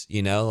this.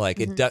 Like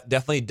it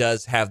definitely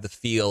does have the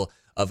feel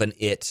of an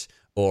It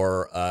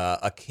or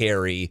a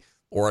Carrie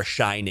or a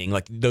Shining.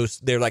 Like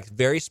they're like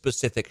very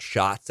specific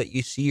shots that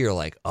you see. You're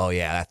like, oh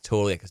yeah, that's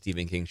totally like a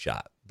Stephen King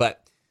shot.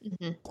 But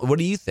what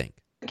do you think?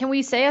 Can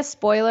we say a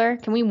spoiler?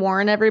 Can we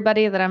warn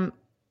everybody that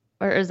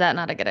or is that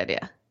not a good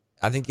idea?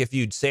 I think if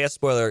you say a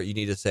spoiler, you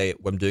need to say,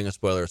 I'm doing a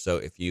spoiler, so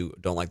if you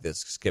don't like this,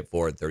 skip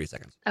forward 30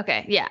 seconds.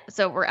 Okay, yeah.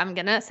 So I'm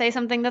going to say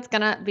something that's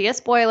going to be a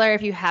spoiler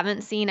if you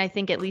haven't seen, I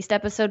think, at least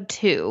episode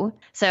 2.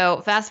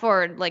 So fast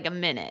forward like a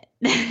minute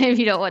if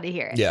you don't want to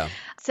hear it. Yeah.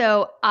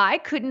 So I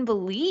couldn't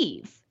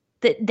believe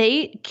that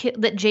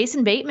that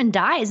Jason Bateman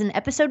dies in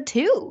episode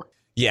 2.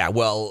 Yeah,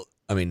 well,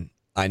 I mean,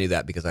 I knew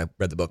that because I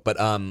read the book. But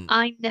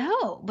I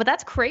know, but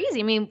that's crazy.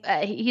 I mean,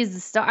 he's the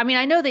star. I mean,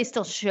 I know they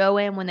still show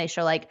him when they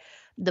show like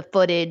the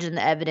footage and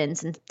the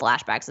evidence and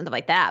flashbacks and stuff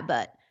like that,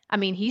 but I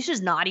mean, he's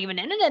just not even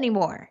in it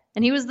anymore.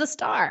 And he was the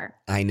star.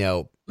 I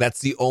know. That's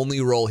the only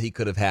role he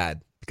could have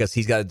had because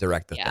he's got to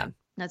direct the thing.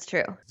 That's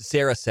true.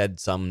 Sarah said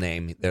some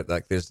name.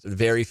 Like, there's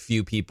very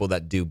few people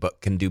that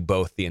can do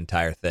both the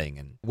entire thing.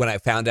 And when I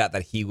found out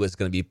that he was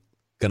going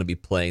to be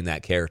playing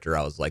that character,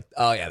 I was like,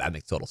 oh yeah, that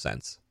makes total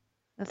sense.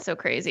 That's so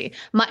crazy.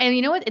 And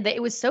you know what?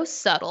 It was so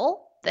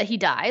subtle that he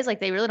dies. Like,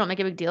 they really don't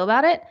make a big deal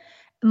about it.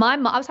 I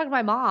was talking to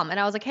my mom and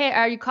I was like, hey,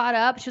 are you caught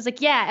up? She was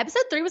like, yeah,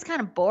 episode 3 was kind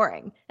of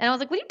boring. And I was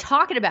like, what are you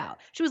talking about?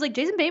 She was like,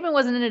 Jason Bateman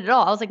wasn't in it at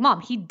all. I was like,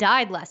 Mom, he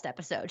died last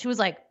episode. She was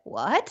like,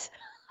 what?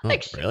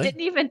 Like, she really? didn't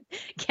even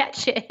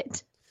catch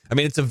it. I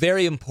mean, it's a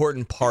very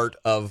important part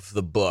of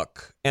the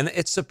book and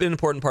it's an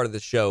important part of the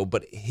show,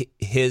 but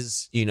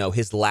his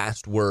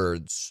last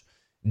words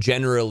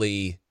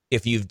generally,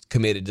 if you've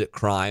committed a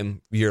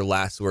crime, your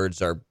last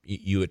words are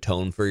you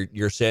atone for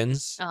your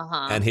sins.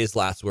 And his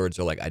last words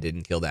are like, I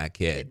didn't kill that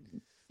kid.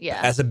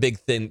 Yeah. That's a big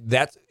thing.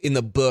 That's in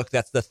the book.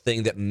 That's the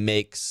thing that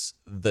makes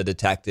the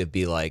detective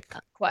be like,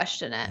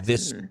 question it.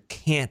 This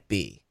can't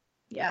be.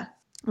 Yeah.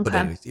 Okay. But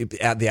anyways,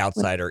 The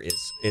Outsider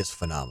is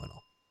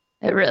phenomenal.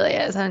 It really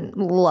is. I'm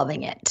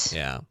loving it.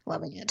 Yeah.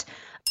 Loving it.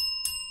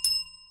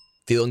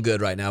 Feeling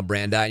good right now,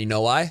 Brandi. You know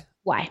why?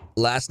 Why?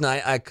 Last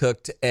night I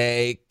cooked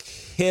a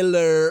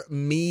killer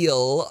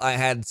meal. I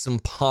had some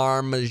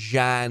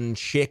Parmesan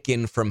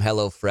chicken from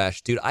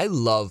HelloFresh. Dude, I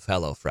love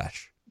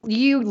HelloFresh.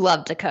 You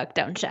love to cook,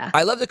 don't you?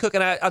 I love to cook,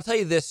 and I'll tell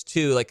you this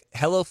too. Like,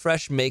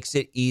 HelloFresh makes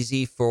it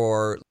easy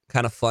for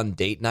kind of fun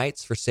date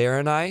nights for Sarah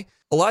and I.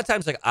 A lot of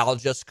times, like, I'll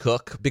just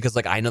cook because,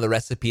 like, I know the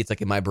recipe. It's,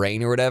 like, in my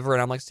brain or whatever.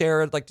 And I'm like,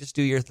 Sarah, like, just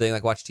do your thing,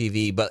 like, watch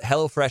TV. But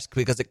HelloFresh,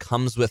 because it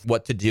comes with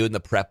what to do in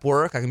the prep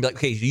work, I can be like,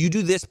 okay, you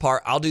do this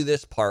part, I'll do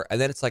this part. And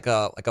then it's like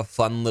a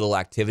fun little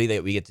activity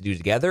that we get to do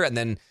together. And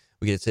then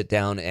we get to sit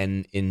down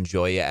and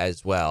enjoy it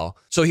as well.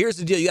 So here's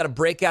the deal. You got to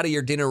break out of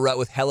your dinner rut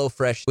with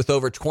HelloFresh with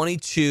over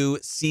 22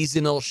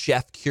 seasonal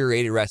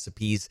chef-curated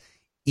recipes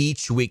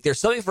each week. There's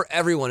something for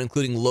everyone,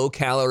 including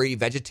low-calorie,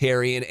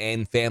 vegetarian,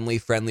 and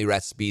family-friendly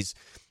recipes.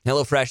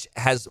 HelloFresh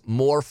has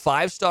more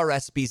 5-star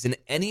recipes than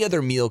any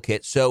other meal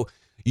kit, so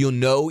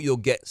you'll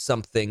get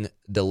something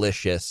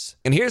delicious.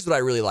 And here's what I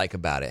really like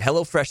about it.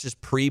 HelloFresh's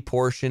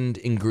pre-portioned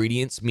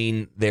ingredients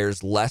mean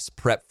there's less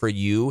prep for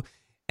you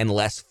and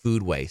less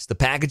food waste. The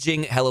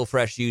packaging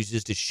HelloFresh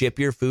uses to ship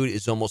your food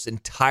is almost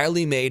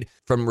entirely made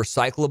from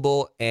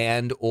recyclable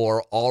and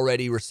or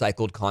already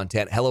recycled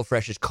content.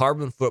 HelloFresh's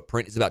carbon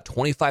footprint is about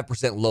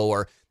 25%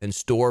 lower than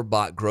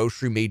store-bought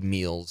grocery-made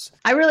meals.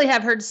 I really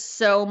have heard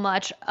so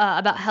much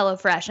about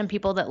HelloFresh and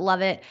people that love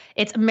it.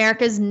 It's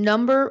America's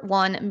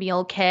 #1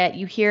 meal kit.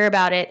 You hear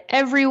about it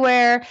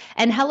everywhere.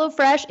 And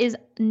HelloFresh is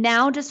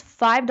now just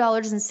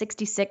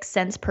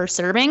 $5.66 per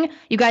serving.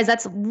 You guys,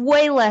 that's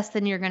way less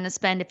than you're going to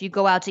spend if you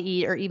go out to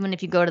eat or even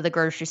if you go to the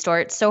grocery store.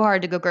 It's so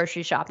hard to go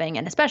grocery shopping,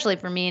 and especially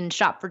for me and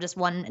shop for just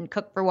one and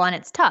cook for one.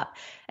 It's tough,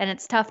 and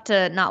it's tough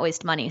to not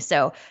waste money.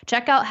 So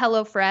check out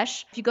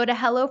HelloFresh. If you go to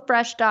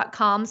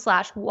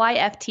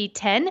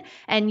HelloFresh.com/YFT10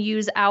 and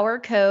use our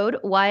code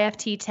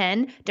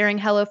YFT10 during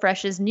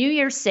HelloFresh's New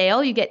Year's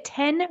sale, you get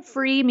 10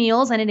 free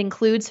meals, and it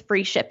includes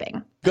free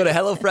shipping. Go to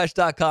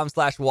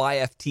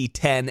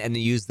HelloFresh.com/YFT10 and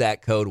use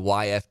that code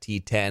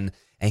YFT10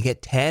 and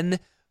get 10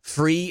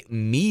 free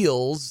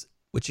meals,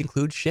 which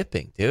includes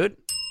shipping. Dude,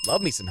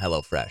 love me some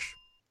HelloFresh.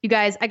 You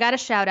guys, I got to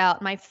shout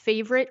out my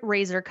favorite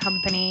razor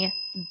company,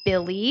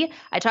 Billy.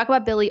 I talk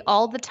about Billy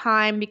all the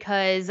time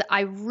because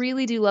I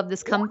really do love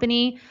this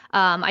company.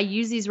 I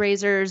use these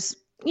razors,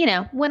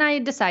 when I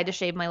decide to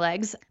shave my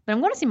legs. But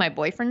I'm going to see my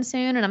boyfriend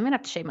soon, and I'm going to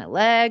have to shave my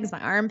legs, my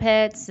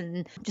armpits,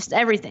 and just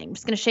everything. I'm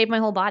just going to shave my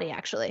whole body,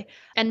 actually.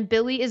 And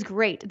Billy is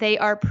great. They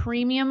are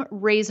premium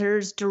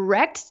razors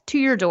direct to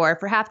your door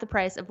for half the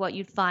price of what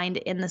you'd find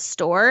in the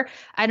store.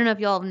 I don't know if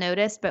y'all have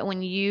noticed, but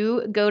when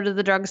you go to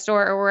the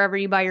drugstore or wherever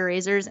you buy your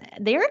razors,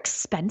 they're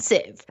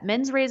expensive.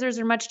 Men's razors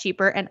are much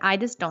cheaper, and I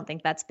just don't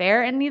think that's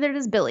fair, and neither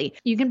does Billy.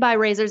 You can buy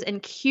razors in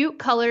cute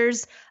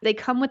colors. They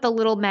come with a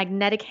little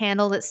magnetic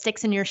handle that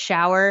sticks in your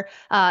shower.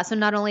 So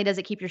not only does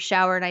it keep your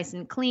shower nice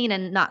and clean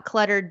and not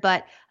cluttered,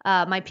 but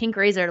my pink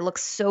razor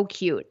looks so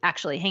cute,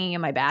 actually, hanging in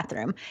my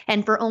bathroom.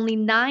 And for only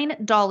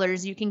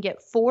 $9, you can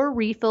get 4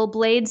 refill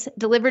blades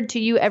delivered to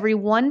you every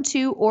 1,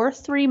 2, or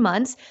 3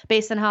 months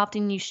based on how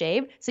often you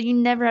shave. So you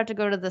never have to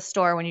go to the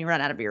store when you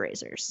run out of your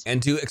razors.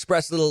 And to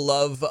express a little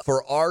love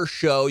for our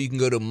show, you can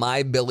go to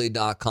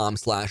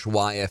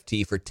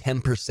mybilly.com/YFT for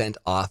 10%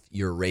 off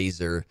your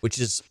razor, which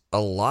is a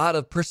lot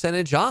of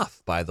percentage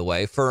off, by the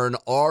way, for an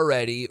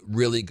already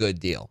really good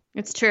deal.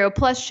 It's true.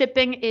 Plus,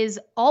 shipping is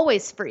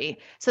always free.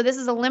 So this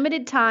is a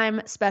limited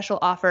time special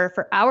offer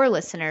for our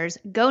listeners.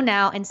 Go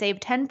now and save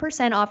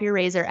 10% off your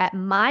razor at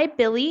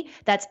mybilly.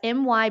 That's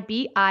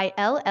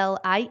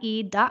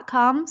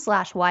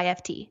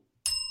MYBILLIE.com/YFT.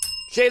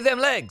 Shave them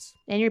legs.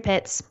 And your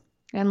pits.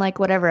 And like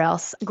whatever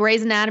else.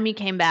 Grey's Anatomy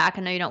came back.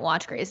 I know you don't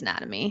watch Grey's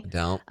Anatomy.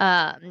 Don't.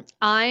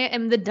 I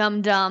am the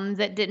dumb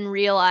that didn't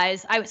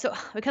realize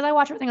because I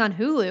watch everything on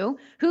Hulu.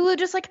 Hulu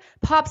just like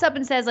pops up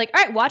and says like,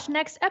 all right, watch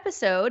next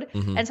episode.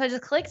 Mhm. And so I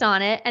just clicked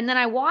on it and then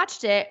I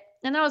watched it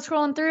and then I was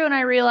scrolling through and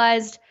I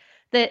realized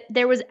that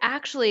there was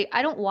actually,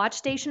 I don't watch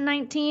Station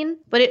 19,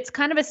 but it's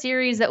kind of a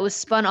series that was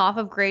spun off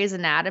of Grey's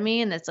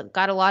Anatomy and it's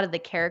got a lot of the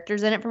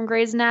characters in it from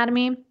Grey's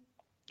Anatomy.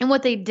 And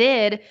what they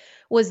did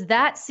was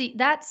that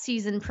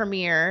season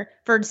premiere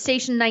for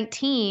Station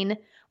 19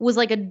 was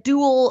like a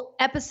dual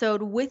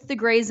episode with the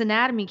Grey's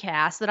Anatomy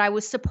cast that I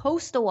was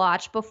supposed to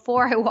watch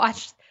before I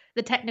watched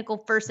the technical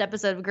first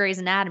episode of Grey's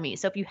Anatomy.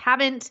 So if you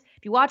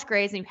watch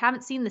Grey's and you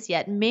haven't seen this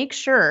yet, make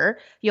sure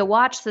you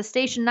watch the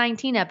Station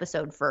 19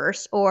 episode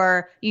first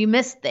or you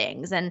miss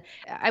things. And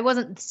I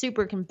wasn't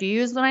super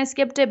confused when I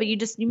skipped it, but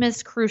you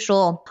missed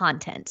crucial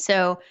content.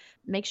 So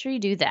make sure you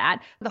do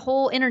that. The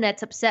whole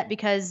internet's upset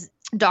because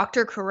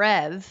Dr.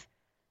 Karev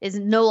is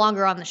no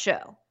longer on the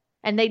show.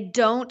 And they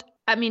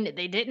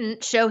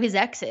didn't show his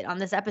exit on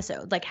this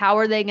episode. Like, how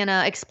are they going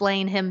to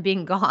explain him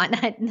being gone?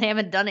 They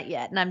haven't done it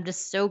yet. And I'm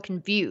just so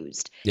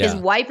confused. Yeah. His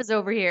wife is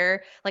over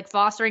here, like,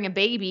 fostering a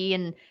baby.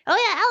 And,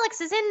 oh, yeah,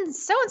 Alex is in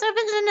so-and-so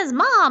visiting his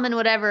mom and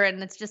whatever.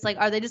 And it's just like,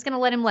 are they just going to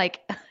let him,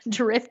 like,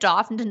 drift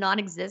off into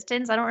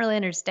non-existence? I don't really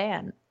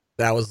understand.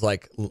 That was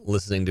like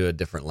listening to a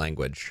different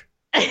language.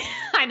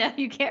 I know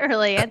you can't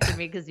really answer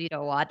me because you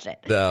don't watch it.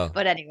 No.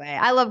 But anyway,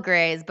 I love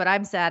Grey's, but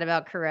I'm sad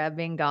about Karev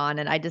being gone.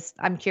 And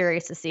I'm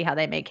curious to see how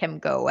they make him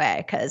go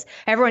away because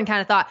everyone kind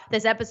of thought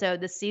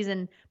this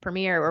season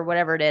premiere or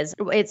whatever it is,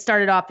 it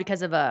started off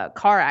because of a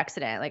car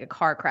accident, like a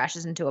car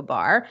crashes into a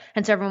bar.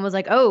 And so everyone was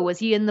like, oh, was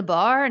he in the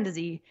bar? And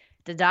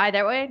to die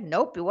that way?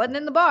 Nope, he wasn't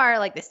in the bar.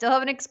 Like they still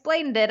haven't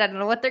explained it. I don't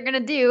know what they're going to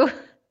do.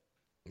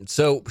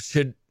 So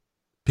should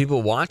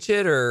people watch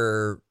it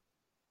or?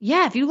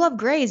 Yeah, if you love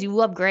Grey's, you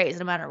love Grey's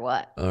no matter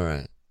what. All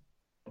right.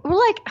 We're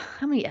like,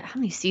 how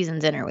many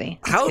seasons in are we?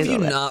 How have you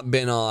not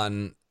been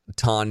on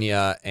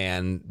Tanya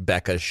and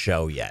Becca's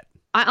show yet?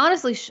 I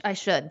honestly, I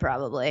should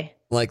probably.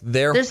 Like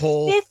There's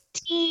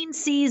 15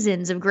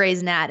 seasons of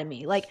Grey's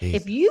Anatomy. Like, Jeez.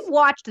 if you've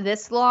watched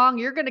this long,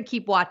 you're going to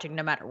keep watching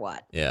no matter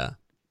what. Yeah.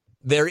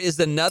 There is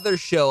another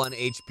show on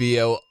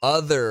HBO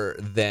other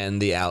than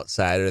The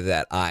Outsider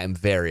that I'm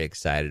very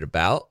excited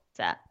about. What's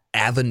that?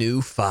 Avenue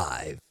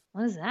 5.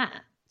 What is that?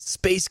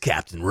 Space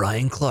Captain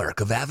Ryan Clark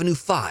of Avenue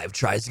 5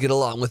 tries to get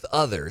along with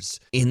others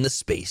in the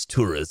space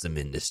tourism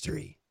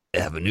industry.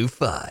 Avenue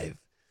 5.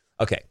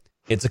 Okay,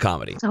 it's a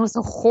comedy. That was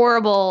a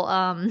horrible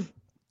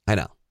I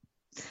know.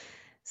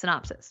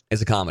 synopsis.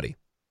 It's a comedy.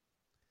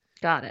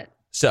 Got it.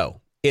 So,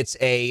 it's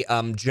a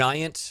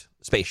giant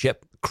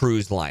spaceship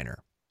cruise liner.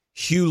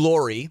 Hugh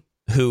Laurie,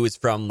 who is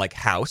from like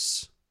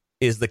House,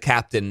 is the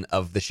captain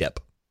of the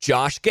ship.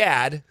 Josh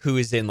Gad, who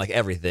is in like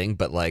everything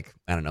but like,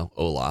 I don't know,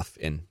 Olaf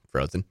in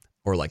Frozen.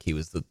 Or like he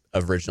was the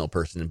original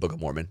person in Book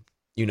of Mormon.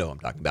 You know who I'm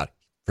talking about.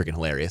 Freaking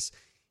hilarious.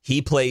 He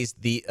plays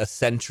the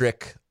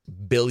eccentric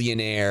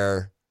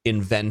billionaire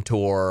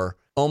inventor,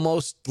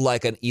 almost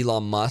like an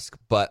Elon Musk,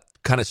 but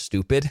kind of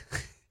stupid.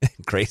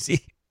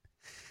 Crazy.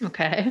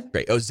 Okay.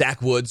 Great. Oh,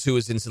 Zach Woods, who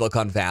is in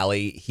Silicon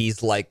Valley.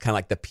 He's like kind of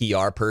like the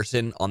PR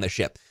person on the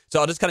ship. So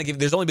I'll just kind of give,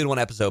 there's only been one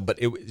episode, but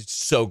it's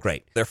so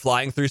great. They're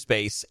flying through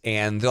space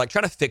and they're like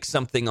trying to fix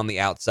something on the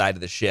outside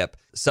of the ship.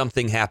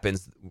 Something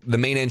happens. The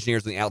main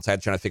engineers on the outside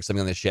are trying to fix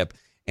something on the ship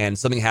and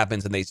something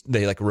happens and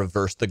they like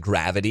reverse the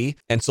gravity.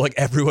 And so like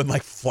everyone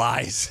like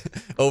flies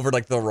over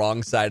like the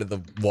wrong side of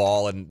the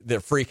wall and they're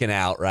freaking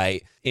out,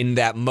 right? In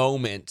that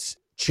moment,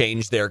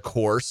 change their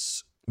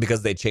course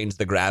because they changed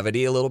the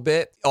gravity a little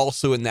bit.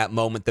 Also in that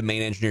moment, the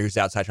main engineer who's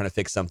outside trying to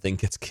fix something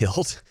gets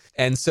killed.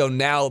 And so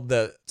now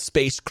the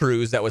space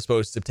cruise that was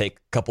supposed to take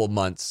a couple of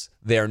months,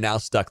 they're now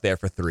stuck there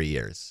for 3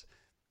 years.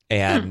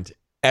 And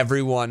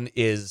everyone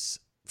is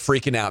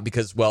freaking out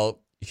because, well,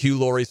 Hugh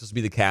Laurie is supposed to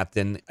be the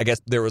captain. I guess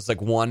there was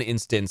like one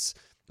instance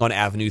on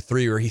Avenue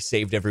 3 where he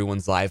saved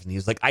everyone's life. And he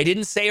was like, I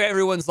didn't save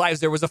everyone's lives.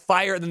 There was a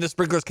fire and then the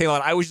sprinklers came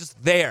on. I was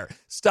just there.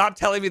 Stop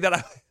telling me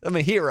that I'm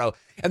a hero.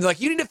 And they're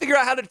like, you need to figure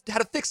out how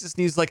to fix this.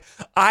 And he's like,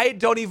 I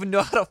don't even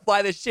know how to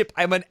fly this ship.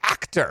 I'm an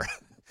actor.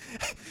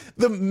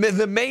 The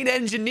main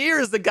engineer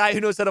is the guy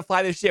who knows how to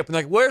fly this ship. And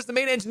they're like, where's the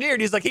main engineer?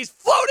 And he's like, he's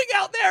floating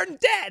out there and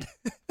dead.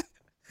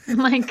 Oh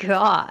my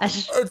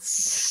gosh.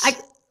 It's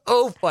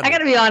so funny. I got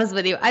to be honest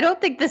with you. I don't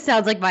think this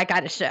sounds like my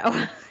kind of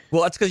show.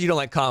 Well, that's because you don't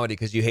like comedy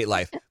because you hate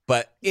life.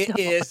 But it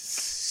is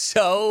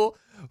so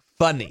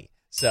funny.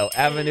 So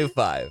Avenue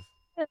 5.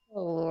 Oh,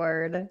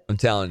 Lord. I'm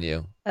telling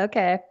you.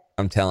 Okay.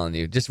 I'm telling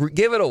you. Just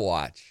give it a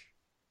watch.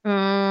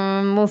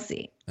 We'll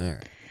see. All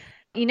right.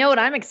 You know what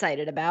I'm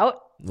excited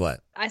about?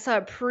 What? I saw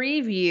a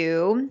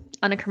preview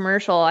on a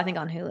commercial, I think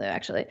on Hulu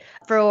actually,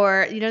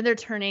 for, they're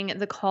turning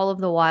The Call of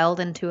the Wild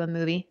into a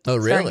movie. Oh,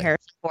 really? Starring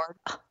Harrison Ford.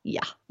 Oh, yeah.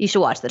 You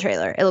should watch the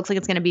trailer. It looks like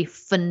it's going to be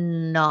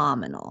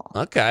phenomenal.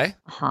 Okay.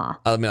 Uh-huh.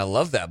 I mean, I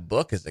loved that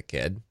book as a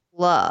kid.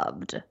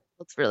 Loved.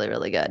 Looks really,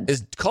 really good.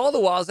 Is Call of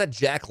the Wild, is that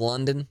Jack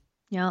London?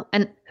 Yeah.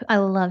 And I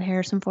love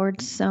Harrison Ford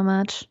so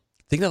much.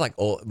 Thinking of like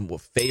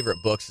favorite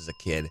books as a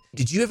kid.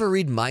 Did you ever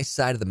read My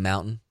Side of the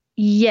Mountain?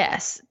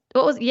 Yes.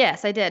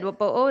 Yes, I did. Tell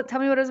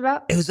me what it was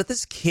about. It was about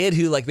this kid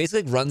who like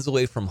basically runs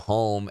away from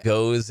home,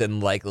 goes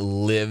and like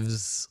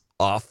lives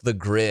off the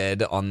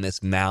grid on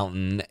this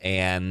mountain,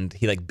 and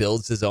he like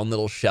builds his own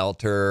little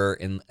shelter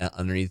in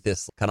underneath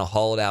this kind of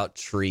hollowed out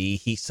tree.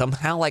 He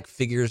somehow like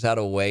figures out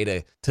a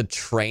way to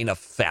train a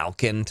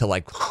falcon to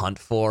like hunt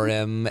for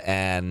him,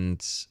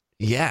 and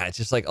yeah, it's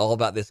just like all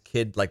about this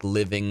kid like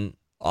living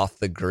off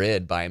the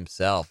grid by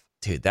himself.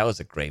 Dude, that was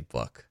a great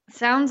book.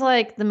 Sounds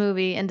like the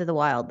movie Into the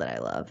Wild that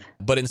I love.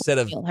 But instead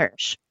of Neil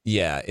Hirsch.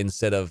 Yeah,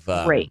 instead of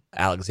Great.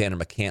 Alexander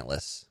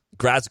McCandless.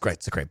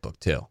 It's a great book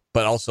too.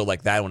 But also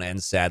like that one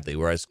ends sadly,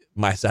 whereas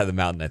My Side of the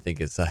Mountain I think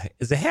is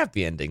a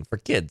happy ending for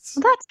kids.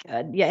 Well, that's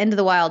good. Yeah, Into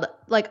the Wild.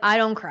 Like I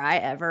don't cry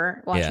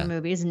ever watching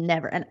movies,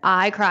 never. And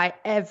I cry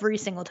every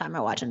single time I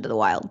watch Into the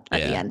Wild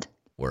at the end.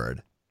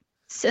 Word.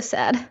 So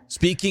sad.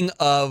 Speaking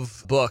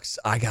of books,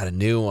 I got a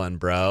new one,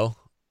 bro.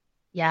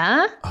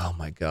 Yeah? Oh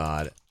my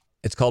God.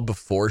 It's called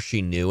Before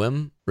She Knew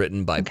Him,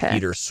 written by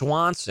Peter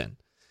Swanson.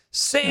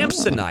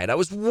 Samsonite. I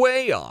was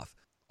way off.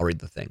 I'll read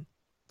the thing.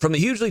 From the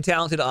hugely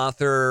talented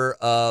author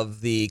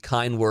of The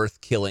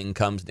Kindworth Killing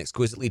comes an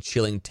exquisitely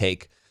chilling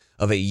take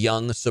of a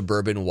young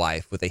suburban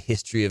wife with a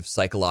history of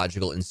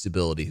psychological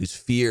instability whose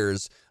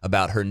fears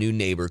about her new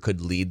neighbor could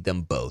lead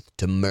them both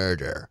to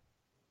murder.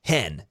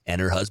 Hen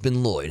and her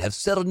husband Lloyd have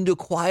settled into a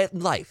quiet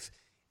life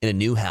in a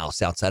new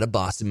house outside of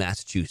Boston,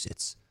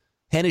 Massachusetts.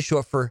 Hen is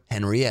short for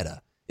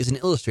Henrietta, is an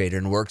illustrator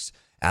and works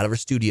out of her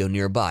studio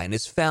nearby and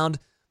has found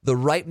the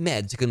right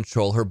med to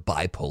control her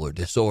bipolar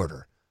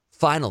disorder.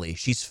 Finally,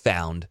 she's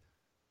found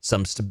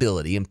some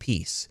stability and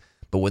peace.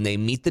 But when they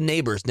meet the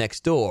neighbors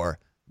next door,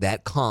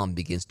 that calm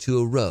begins to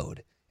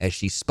erode as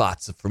she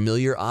spots a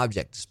familiar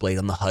object displayed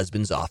on the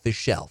husband's office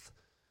shelf.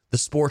 The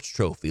sports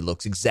trophy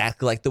looks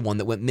exactly like the one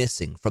that went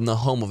missing from the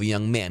home of a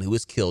young man who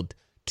was killed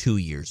 2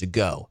 years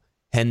ago.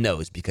 Hen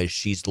knows because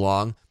she's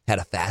long had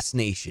a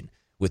fascination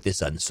with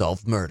this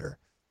unsolved murder.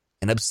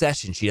 An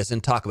obsession she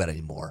doesn't talk about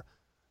anymore,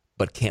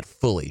 but can't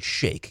fully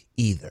shake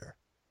either.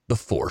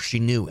 Before She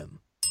Knew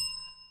Him.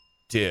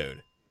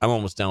 Dude, I'm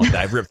almost done with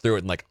that. I've ripped through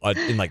it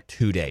in like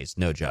 2 days.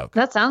 No joke.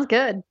 That sounds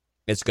good.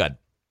 It's good.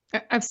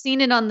 I've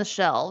seen it on the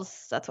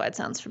shelves. That's why it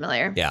sounds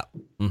familiar. Yeah.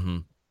 Mm-hmm.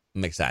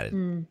 I'm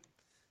excited.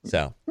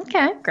 So.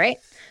 Okay, great.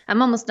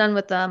 I'm almost done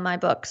with my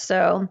book.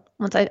 So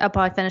once I'll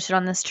probably finish it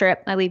on this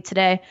trip. I leave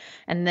today,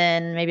 and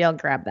then maybe I'll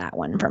grab that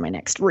one for my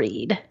next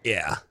read.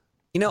 Yeah.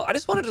 You know, I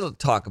just wanted to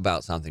talk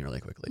about something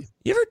really quickly.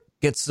 You ever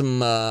get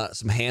some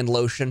hand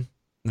lotion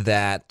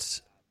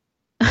that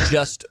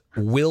just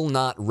will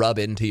not rub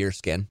into your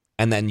skin,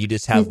 and then you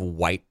just have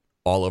white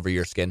all over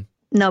your skin?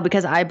 No,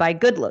 because I buy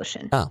good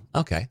lotion. Oh,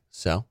 okay.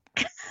 So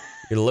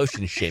you're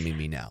lotion shaming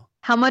me now.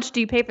 How much do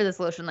you pay for this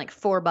lotion? Like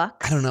 $4?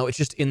 I don't know. It's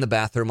just in the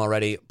bathroom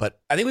already. But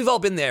I think we've all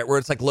been there where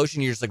it's like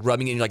lotion, you're just like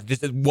rubbing it and you're like,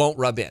 just, it won't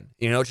rub in.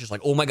 You know, it's just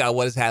like, oh my God,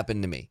 what has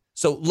happened to me?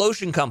 So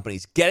lotion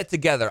companies, get it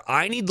together.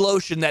 I need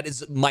lotion that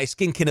is my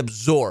skin can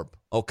absorb.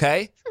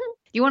 Okay.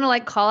 You want to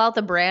like call out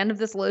the brand of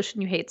this lotion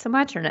you hate so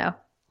much or no?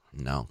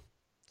 No,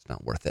 it's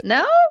not worth it.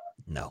 No?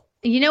 No.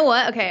 You know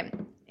what? Okay.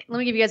 Let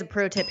me give you guys a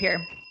pro tip here.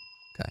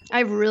 Okay. I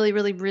have really,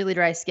 really, really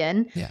dry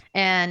skin. Yeah.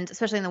 And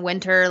especially in the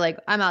winter, like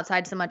I'm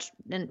outside so much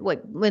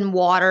in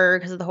water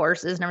because of the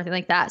horses and everything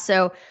like that.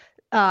 So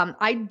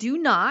I do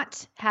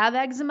not have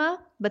eczema,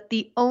 but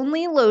the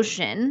only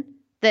lotion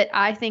that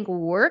I think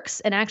works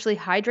and actually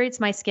hydrates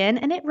my skin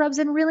and it rubs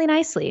in really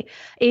nicely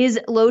is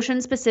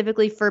lotion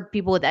specifically for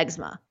people with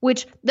eczema,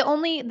 which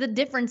the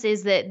difference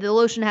is that the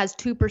lotion has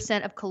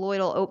 2% of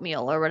colloidal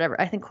oatmeal or whatever.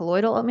 I think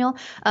colloidal oatmeal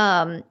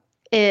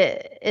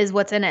it is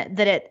what's in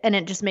it and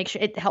it just makes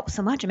sure it helps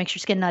so much. It makes your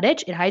skin not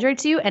itch. It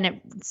hydrates you and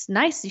it's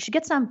nice. You should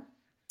get some.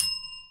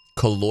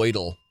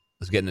 Colloidal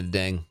is getting a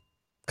ding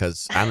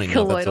because I don't even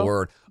know if that's a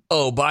word.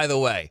 Oh, by the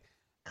way.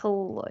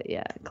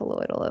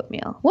 Colloidal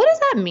oatmeal. What does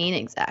that mean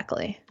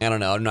exactly? I don't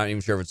know. I'm not even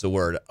sure if it's a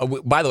word.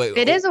 Oh, by the way.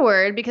 It is a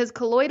word because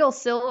colloidal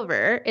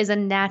silver is a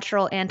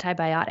natural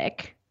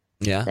antibiotic.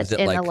 Yeah. That's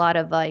in a lot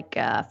of like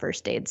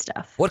first aid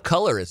stuff. What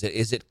color is it?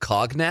 Is it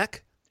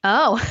cognac?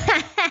 Oh,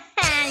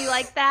 you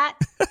like that?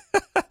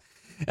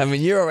 I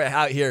mean, you're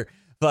out here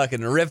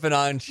fucking ripping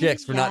on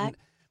chicks for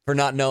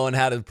not knowing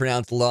how to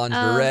pronounce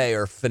lingerie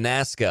or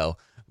finasco,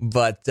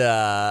 but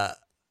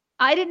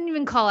I didn't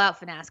even call out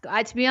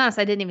finasco. To be honest,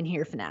 I didn't even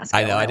hear finasco.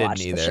 I know, I didn't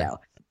either. The show.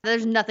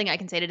 There's nothing I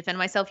can say to defend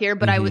myself here,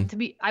 but I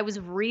was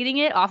reading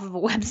it off of a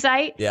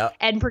website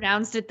and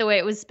pronounced it the way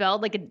it was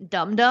spelled, like a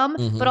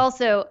dum-dum. But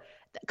also,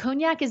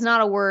 cognac is not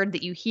a word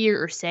that you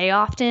hear or say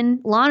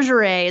often.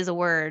 Lingerie is a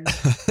word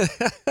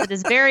that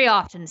is very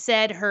often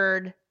said,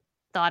 heard,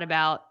 thought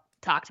about,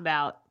 talked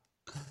about.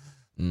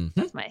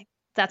 That's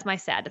my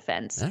sad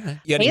defense. All right.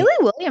 Hayley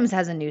Williams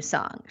has a new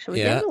song. Should we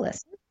give it a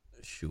listen?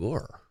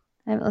 Sure.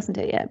 I haven't listened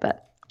to it yet,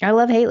 but I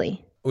love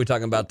Hayley. Are we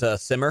talking about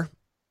Simmer?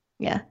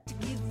 Yeah.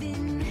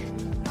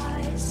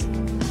 Eyes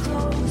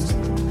closed.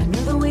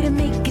 Another way to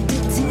make it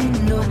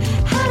to know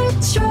how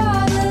to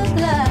draw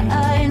the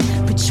line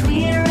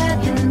between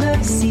wrath and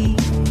mercy.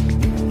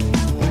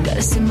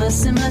 Gotta simmer,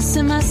 simmer,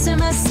 simmer,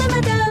 simmer,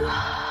 simmer down.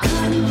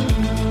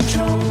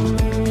 Control.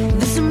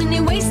 There's so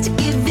many ways to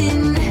give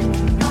in.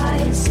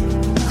 Eyes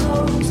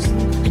closed.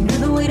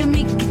 Another way to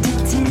make it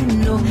to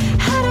 10. Know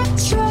how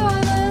to draw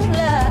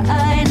the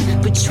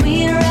line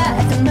between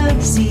wrath and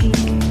mercy.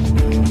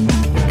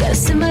 Gotta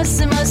simmer,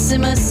 simmer,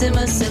 simmer,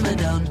 simmer, simmer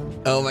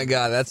down. Oh my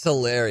God, that's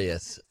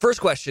hilarious.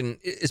 First question,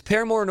 is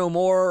Paramore no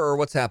more or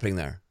what's happening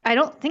there? I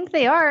don't think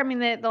they are. I mean,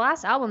 the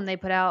last album they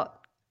put out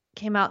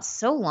came out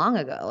so long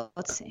ago.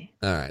 Let's see.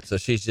 All right, so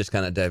she's just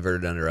kind of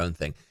diverted on her own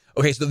thing.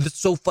 Okay, so this is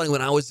so funny.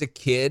 When I was a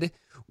kid,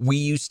 we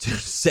used to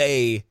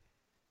say,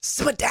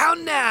 simmer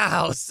down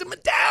now, simmer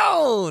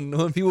down,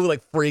 when people would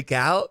like freak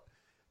out.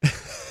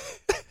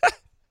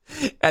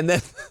 And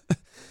then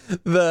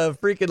the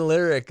freaking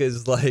lyric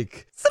is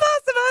like, simmer,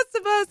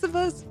 simmer,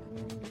 simmer,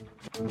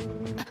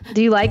 simmer.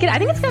 Do you like it? I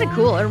think it's kind of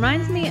cool. It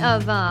reminds me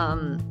of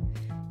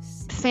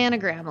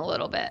Phanogram a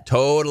little bit.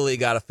 Totally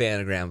got a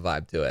Phanogram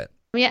vibe to it.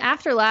 I mean,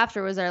 After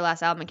Laughter was their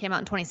last album. It came out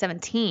in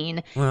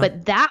 2017, Well.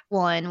 but that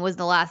one was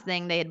the last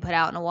thing they had put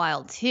out in a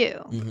while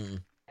too. Mm-hmm.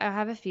 I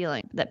have a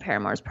feeling that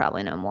Paramore's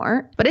probably no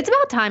more, but it's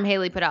about time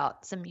Haley put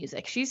out some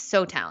music. She's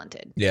so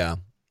talented. Yeah.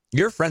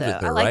 You're friends So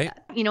with her, I like right?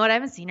 that. You know what? I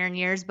haven't seen her in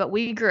years, but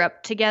we grew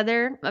up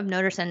together. I've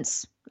known her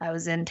since I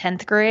was in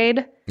 10th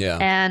grade. Yeah.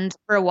 And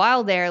for a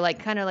while there,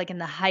 like kind of like in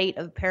the height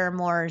of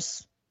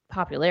Paramore's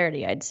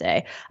popularity, I'd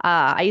say,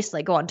 I used to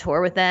like go on tour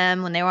with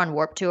them when they were on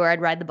Warped Tour. I'd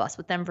ride the bus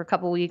with them for a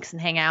couple weeks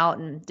and hang out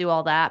and do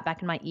all that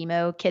back in my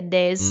emo kid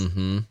days.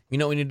 Mm-hmm. You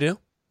know what we need to do?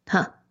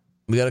 Huh.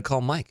 We got to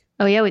call Mike.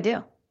 Oh yeah, we do.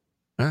 All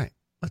right.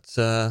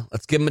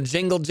 Let's give him a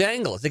jingle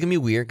jangle. Is it gonna be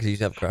weird because you used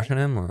to have a crush on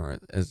him, or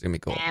is it gonna be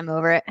cool? I'm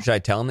over it. Should I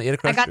tell him that you had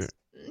a I crush? got.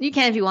 You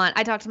can if you want.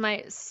 I talked to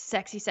my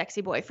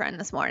sexy boyfriend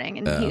this morning,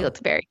 and he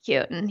looked very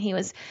cute. And he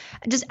was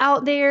just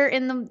out there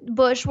in the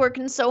bush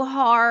working so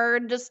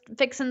hard, just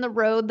fixing the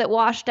road that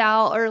washed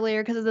out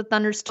earlier because of the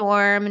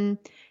thunderstorm. And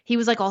he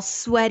was like all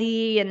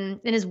sweaty and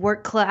in his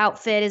work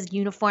outfit, his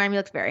uniform. He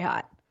looked very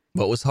hot.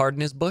 What was hard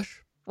in his bush?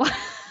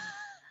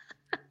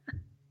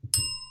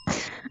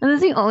 Those are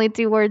the only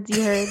two words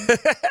you heard.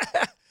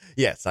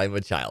 Yes, I'm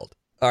a child.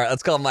 All right,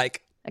 let's call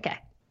Mike. Okay.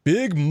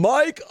 Big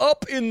Mike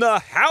up in the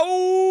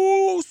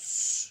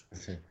house.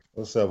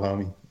 What's up,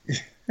 homie?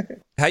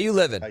 How you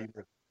living? How you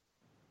doing?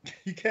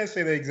 You can't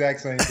say the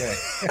exact same thing.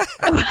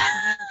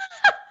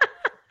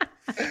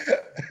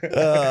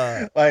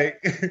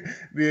 Like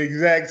the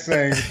exact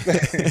same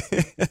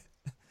thing.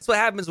 That's what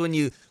happens when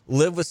you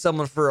live with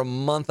someone for a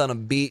month on a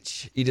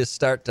beach. You just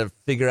start to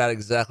figure out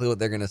exactly what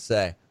they're going to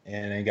say.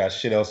 And ain't got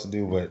shit else to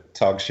do but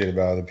talk shit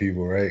about other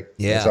people, right?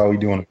 Yeah. That's all we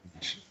do on the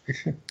beach.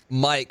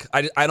 Mike,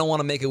 I don't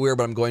want to make it weird,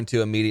 but I'm going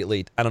to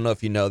immediately. I don't know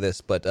if you know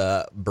this, but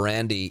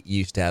Brandy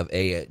used to have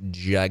a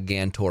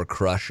gigantor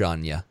crush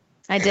on you.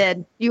 I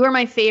did. You were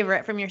my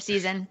favorite from your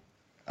season.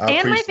 I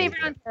And my appreciate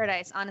favorite that. on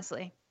Paradise,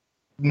 honestly.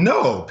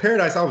 No,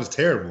 Paradise, I was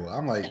terrible.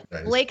 I'm like,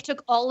 Blake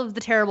took all of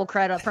the terrible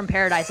credit from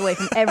Paradise away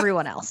from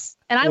everyone else.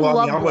 And I well,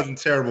 love I Blake. wasn't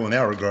terrible in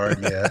that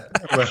regard, yeah.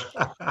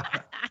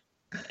 But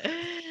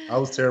I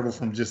was terrible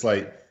from just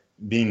like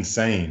being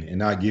sane and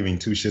not giving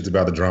two shits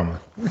about the drama.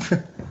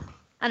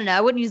 I don't know.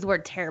 I wouldn't use the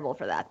word terrible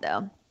for that,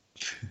 though.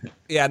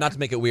 Yeah, not to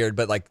make it weird,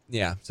 but like,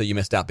 yeah, so you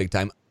missed out big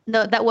time.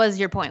 No, that was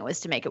your point, was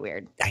to make it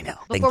weird. I know.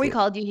 Before we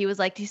called you, he was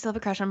like, do you still have a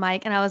crush on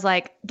Mike? And I was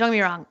like, don't get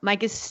me wrong,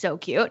 Mike is so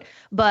cute,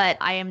 but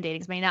I am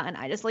dating somebody now, and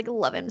I just like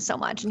love him so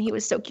much, and he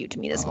was so cute to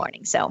me this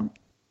morning. So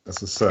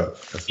That's what's up.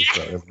 That's what's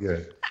up. That's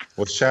good.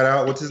 Well, shout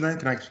out. What's his name?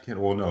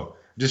 Well, no.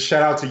 Just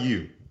shout out to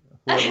you.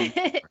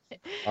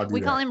 I'll do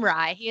we call that. him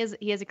Rye. He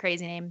has a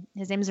crazy name.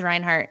 His name is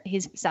Reinhardt.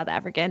 He's South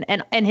African,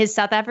 and his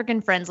South African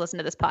friends listen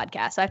to this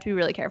podcast. So I have to be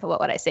really careful about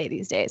what I say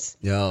these days.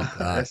 Oh,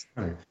 God. That's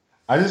funny.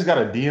 I just got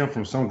a DM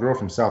from some girl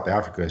from South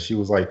Africa. She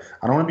was like,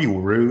 I don't want to be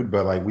rude,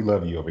 but like, we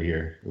love you over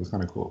here. It was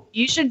kind of cool.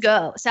 You should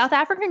go. South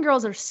African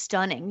girls are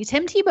stunning.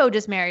 Tim Tebow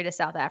just married a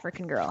South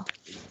African girl.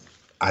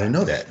 I didn't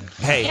know that.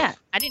 Hey, Yeah,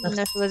 I didn't even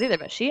know she was either,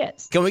 but she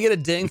is. can we get a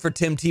ding for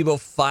Tim Tebow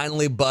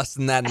finally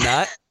busting that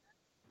nut?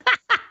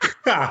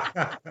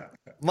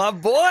 My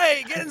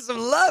boy, getting some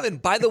loving.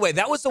 By the way,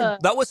 that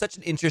was such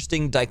an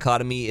interesting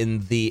dichotomy in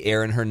the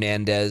Aaron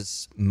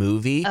Hernandez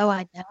movie. Oh,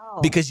 I know.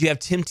 Because you have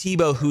Tim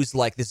Tebow, who's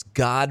like this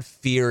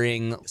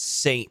God-fearing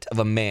saint of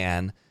a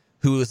man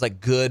who is like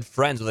good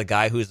friends with a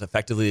guy who is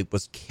effectively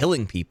was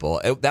killing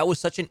people. That was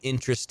such an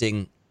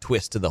interesting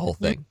twist to the whole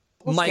thing.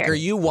 Well, Mike, scary. are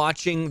you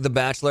watching The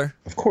Bachelor?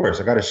 Of course,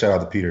 I got to shout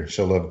out to Peter.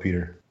 Show love to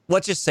Peter.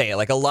 Let's just say it.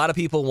 Like, a lot of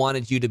people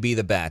wanted you to be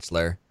The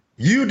Bachelor.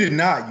 You did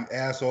not, you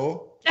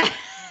asshole.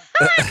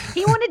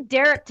 He wanted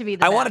Derek to be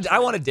the I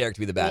Bachelor. wanted Derek to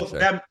be The Bachelor.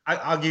 Well,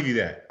 I'll give you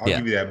that. I'll Yeah.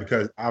 give you that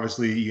because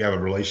obviously you have a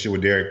relationship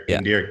with Derek,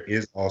 and Derek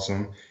is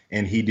awesome,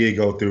 and he did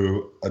go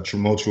through a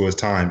tumultuous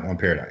time on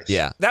Paradise.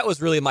 Yeah, that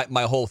was really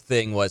my whole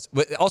thing was.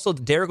 But also,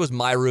 Derek was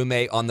my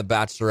roommate on The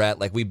Bachelorette.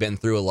 Like, we've been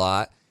through a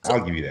lot. So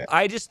I'll give you that.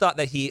 I just thought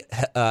that he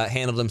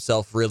handled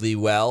himself really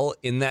well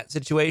in that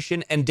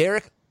situation. And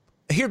Derek,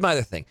 here's my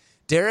other thing.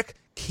 Derek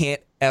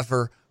can't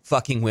ever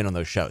fucking win on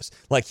those shows.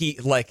 Like he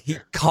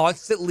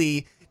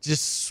constantly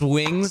just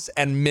swings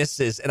and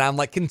misses. And I'm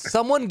like, can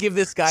someone give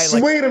this guy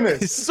like Swing and a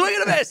miss. swing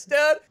and a miss,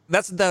 dude?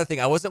 That's another thing.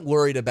 I wasn't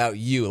worried about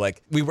you.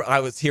 Like I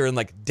was hearing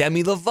like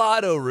Demi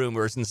Lovato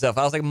rumors and stuff.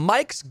 I was like,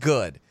 Mike's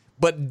good,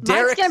 but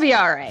Derek's Mike's gonna be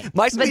all right.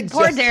 Mike's But gonna be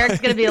poor just-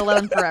 Derek's gonna be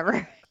alone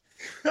forever.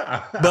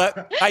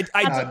 But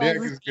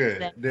Derek is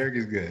good. Derek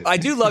is good. I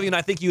do love you, and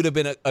I think you'd have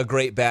been a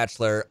great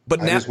bachelor.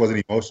 But I now, just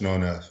wasn't emotional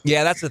enough.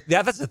 yeah, that's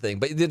the thing.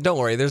 But don't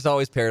worry, there's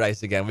always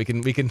paradise again. We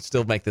can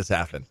still make this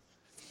happen.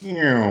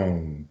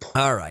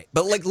 All right,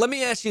 but like, let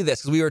me ask you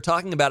this, because we were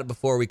talking about it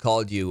before we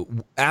called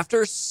you.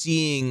 After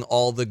seeing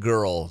all the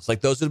girls,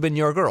 like those would have been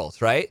your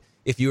girls, right?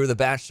 If you were the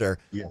bachelor.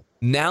 Yeah.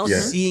 Now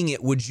Yeah. seeing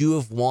it, would you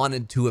have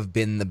wanted to have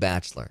been the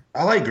bachelor?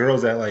 I like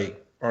girls that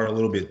like are a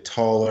little bit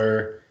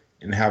taller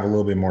and have a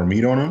little bit more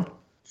meat on them.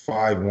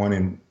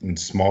 5'1" and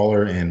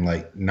smaller and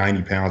like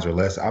 90 pounds or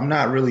less. I'm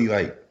not really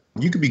like,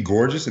 you could be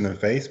gorgeous in the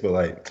face, but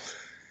like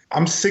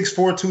I'm 6'4",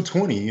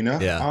 220, you know?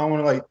 Yeah. I don't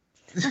want to like,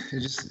 it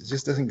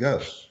just doesn't go.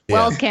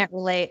 Wells can't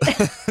relate.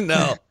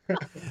 No.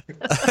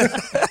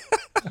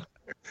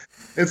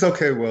 It's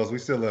okay, Wells. We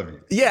still love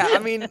you. Yeah, I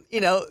mean,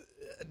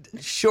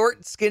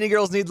 short, skinny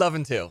girls need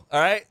loving too. All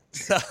right.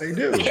 So, They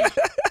do.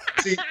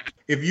 See,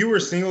 if you were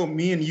single,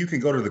 me and you can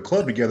go to the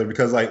club together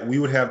because like we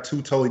would have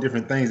two totally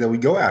different things that we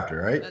go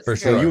after, right? For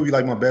So sure. you would be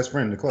like my best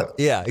friend in the club.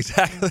 yeah,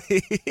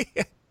 exactly.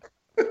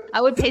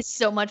 I would pay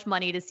so much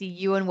money to see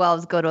you and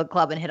Wells go to a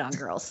club and hit on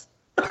girls.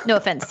 No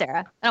offense,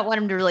 Sarah. I don't want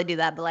him to really do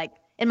that, but like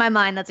in my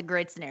mind, that's a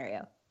great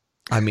scenario.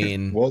 I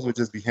mean, Wells would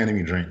just be handing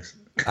me drinks.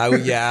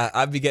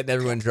 I'd be getting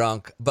everyone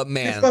drunk. But It's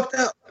man, fucked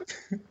up.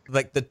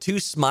 like the two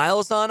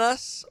smiles on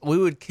us, we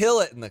would kill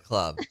it in the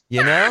club,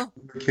 you know?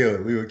 We would kill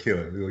it. We would kill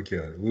it. We would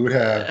kill it. We would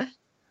have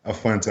a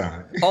fun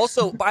time.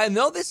 Also, I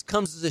know this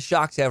comes as a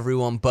shock to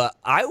everyone, but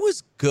I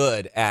was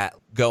good at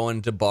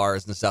going to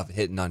bars and stuff and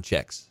hitting on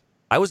chicks.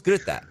 I was good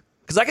at that.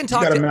 Because I can You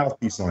talk got a to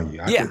mouthpiece on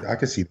you. I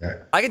could see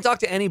that. I can talk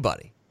to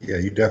anybody. Yeah,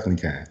 you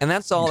definitely can. And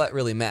that's all that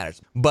really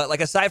matters. But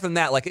like aside from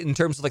that, like in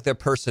terms of like their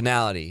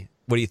personality,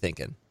 what are you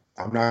thinking?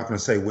 I'm not going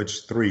to say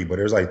which three, but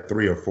there's like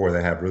 3 or 4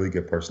 that have really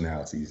good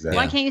personalities. That,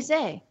 Why can't you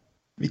say?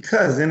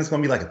 Because then it's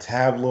going to be like a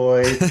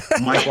tabloid.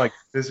 Mike like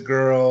this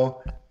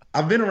girl.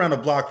 I've been around the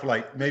block for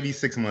like maybe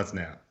 6 months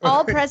now.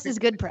 All press is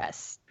good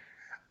press.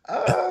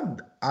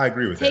 I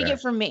agree with Take that.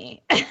 it from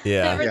me.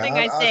 Yeah. Everything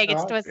Yeah, I say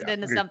gets I twisted agree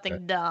into with something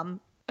that. dumb.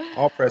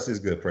 All press is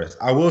good press.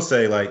 I will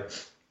say, like,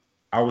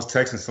 I was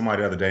texting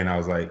somebody the other day and I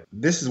was like,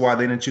 this is why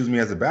they didn't choose me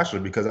as a bachelor,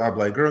 because I'd be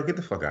like, girl, get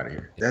the fuck out of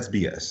here. That's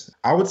BS.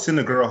 I would send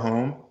a girl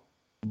home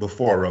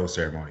before a rose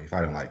ceremony if I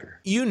didn't like her.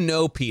 You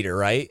know Peter,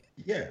 right?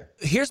 Yeah.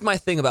 Here's my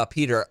thing about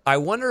Peter. I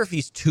wonder if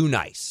he's too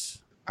nice.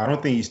 I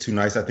don't think he's too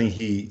nice. I think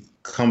he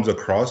comes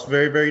across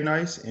very, very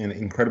nice and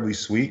incredibly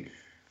sweet,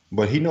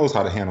 but he knows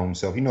how to handle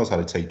himself. He knows how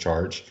to take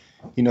charge.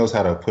 He knows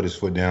how to put his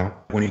foot down.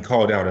 When he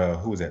called out,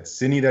 who was that?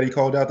 Sydney that he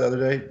called out the other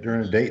day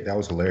during a date? That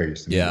was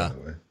hilarious to me, Yeah. by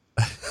the way.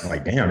 I'm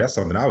like, damn, that's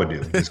something I would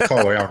do. Just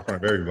call her out in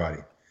front of everybody.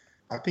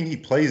 I think he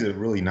plays it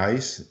really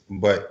nice,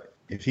 but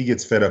if he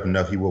gets fed up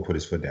enough, he will put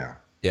his foot down.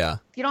 Yeah.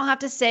 You don't have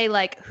to say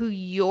like who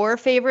your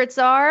favorites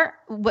are,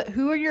 but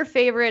who are your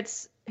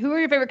favorites? Who are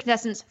your favorite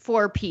contestants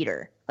for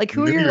Peter? Like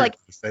who are Knew your you were like?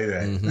 gonna say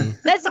that.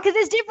 Mhm. That's because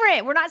it's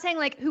different. We're not saying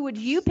like who would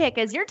you pick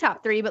as your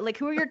top 3, but like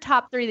who are your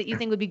top 3 that you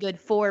think would be good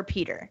for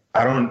Peter?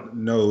 I don't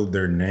know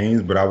their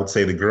names, but I would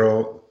say the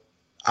girl,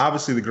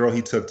 obviously the girl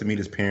he took to meet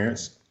his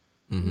parents.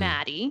 Mhm.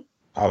 Maddie.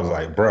 I was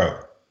like, bro,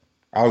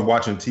 I was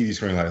watching TV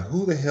screen like,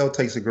 who the hell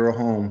takes a girl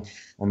home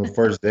on the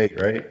first date,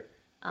 right?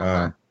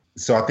 Uh-huh.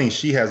 So I think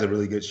she has a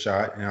really good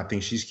shot, and I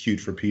think she's cute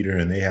for Peter,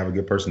 and they have a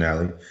good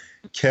personality.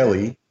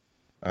 Kelly,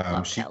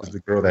 Love she Kelly. was the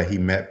girl that he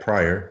met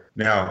prior.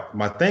 Now,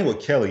 my thing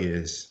with Kelly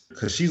is,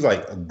 because she's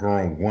like a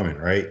grown woman,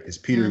 right? Is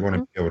Peter going to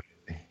be able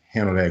to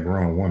handle that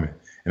grown woman?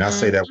 And I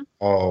say that with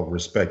all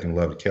respect and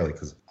love to Kelly,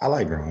 because I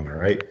like grown women,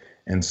 right?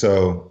 And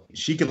so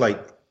she could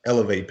like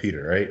elevate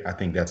Peter, right? I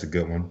think that's a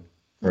good one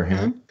for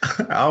him.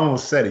 I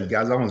almost said it. You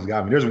guys almost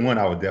got me. There's one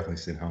I would definitely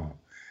send home.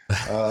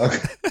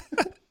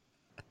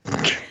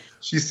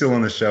 She's still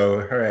on the show.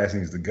 Her ass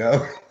needs to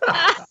go.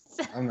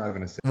 I'm not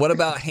going to say. What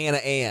about Hannah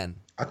Ann?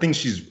 I think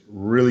she's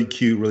really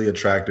cute, really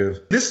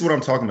attractive. This is what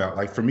I'm talking about.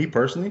 Like for me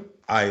personally,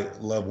 I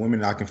love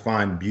women. I can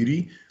find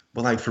beauty.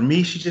 But like for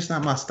me, she's just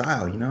not my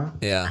style, you know?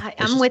 Yeah.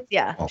 I'm with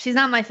you. She's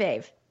not my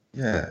fave.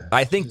 Yeah.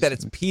 I think that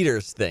it's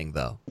Peter's thing,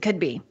 though. Could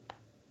be.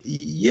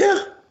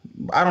 Yeah.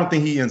 I don't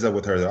think he ends up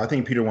with her, though. I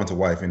think Peter wants a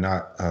wife and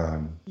not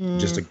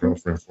just a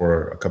girlfriend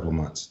for a couple of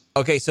months.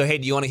 Okay, so hey,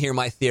 do you want to hear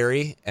my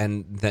theory?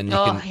 And then you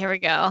Oh, can. here we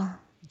go.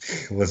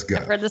 Let's go.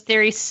 I've heard this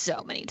theory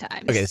so many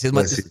times. Okay, this is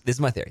my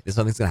theory. This is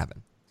something's gonna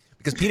happen.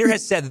 Because Peter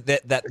has said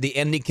that the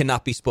ending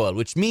cannot be spoiled,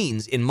 which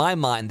means, in my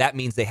mind, that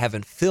means they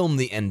haven't filmed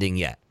the ending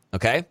yet.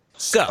 Okay?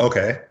 So,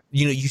 Okay.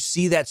 you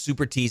see that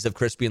super tease of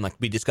Chris being like,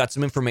 we just got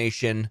some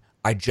information.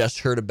 I just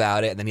heard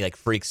about it. And then he like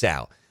freaks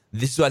out.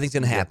 This is what I think is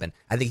going to happen.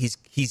 I think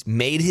he's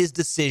made his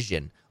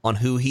decision on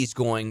who he's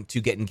going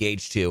to get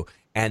engaged to.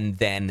 And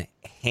then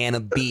Hannah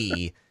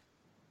B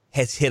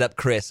has hit up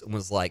Chris and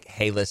was like,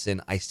 hey,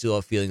 listen, I still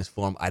have feelings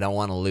for him. I don't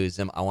want to lose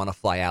him. I want to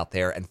fly out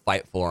there and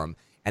fight for him.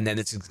 And then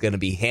it's going to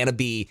be Hannah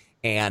B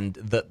and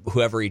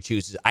whoever he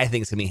chooses. I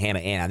think it's going to be Hannah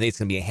Ann. I think it's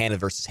going to be a Hannah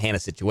versus Hannah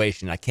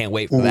situation. I can't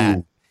wait for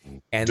that.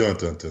 And, Dun,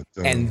 dun, dun,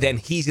 dun. and then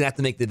he's going to have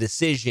to make the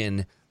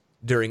decision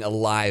during a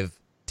live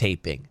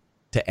taping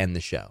to end the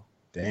show.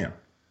 Damn.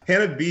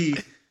 Hannah B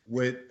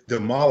would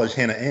demolish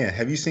Hannah Ann.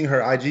 Have you seen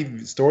her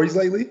IG stories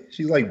lately?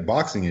 She's like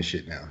boxing and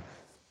shit now.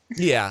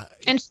 Yeah.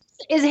 And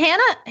is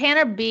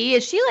Hannah B?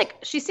 Is she like?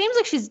 She seems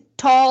like she's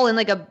tall and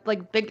like a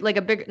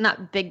big,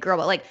 not big girl,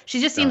 but like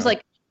she just seems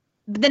like.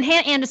 But then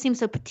Hannah Ann just seems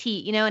so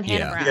petite, you know. And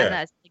Hannah Brown,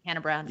 that's like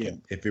Hannah Brown. Yeah.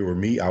 If it were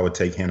me, I would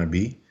take Hannah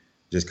B,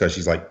 just because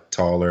she's like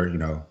taller, you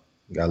know,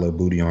 got a little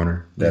booty on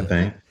her, that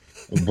thing.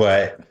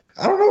 But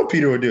I don't know what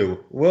Peter would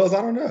do. Wells,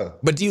 I don't know.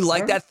 But do you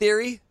like that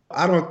theory?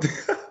 I don't.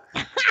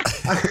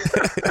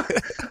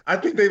 I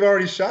think they've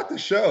already shot the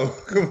show.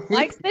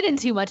 Mike's been in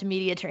too much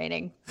media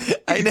training.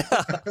 I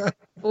know.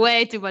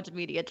 Way too much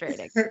media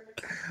training.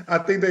 I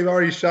think they've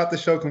already shot the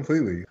show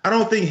completely. I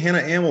don't think Hannah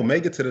Ann will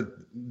make it to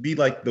be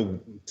like the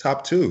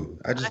top two.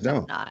 I just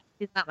don't.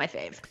 He's not my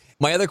fave.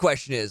 My other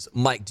question is,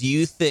 Mike, do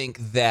you think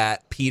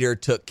that Peter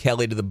took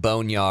Kelly to the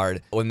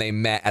boneyard when they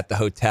met at the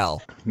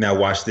hotel? Now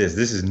watch this.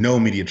 This is no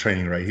media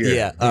training right here.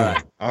 Yeah, all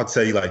right. I'll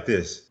tell you like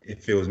this.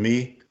 If it was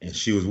me and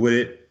she was with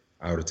it,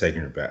 I would have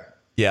taken her back.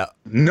 Yeah.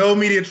 No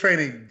media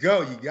training.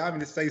 Go. You got me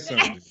to say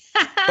something.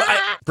 But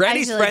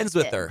Brandy's I feel like friends you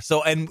with did. her.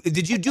 So, and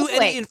did you do any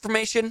Wait.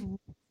 information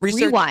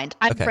research? Rewind.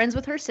 I'm Okay. friends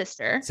with her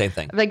sister. Same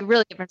thing. I'm like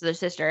really good friends with her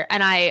sister,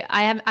 and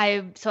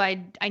I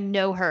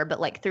know her, but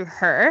like through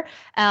her.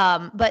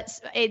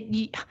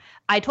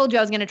 I told you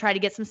I was going to try to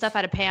get some stuff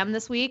out of Pam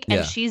this week, and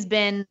Yeah. she's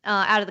been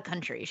out of the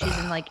country. She's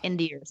in like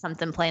India or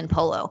something playing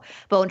polo.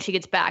 But when she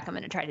gets back, I'm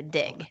going to try to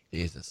dig.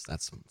 Jesus,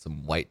 that's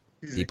some white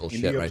people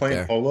India shit right playing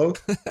there. polo?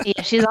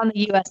 Yeah, she's on the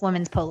U.S.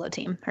 women's polo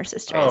team. Her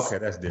sister Oh, is. okay,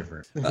 that's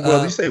different. Well,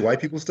 did you say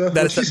white people stuff?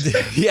 That is What'd you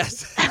say?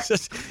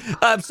 yes.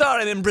 I'm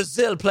sorry, I'm in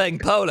Brazil playing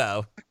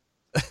polo.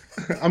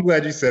 I'm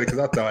glad you said it because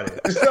I thought it.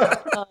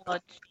 Oh,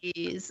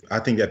 jeez. I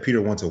think that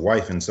Peter wants a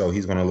wife, and so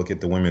he's going to look at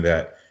the women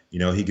that, you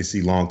know, he can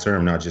see long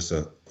term, not just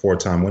a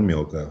 4-time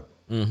windmill go.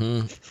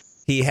 Mm-hmm.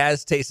 He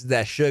has tasted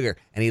that sugar,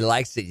 and he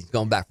likes it. He's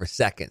going back for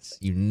seconds.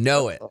 You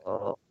know it.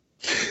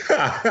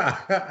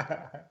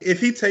 If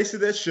he tasted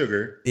that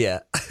sugar, Yeah.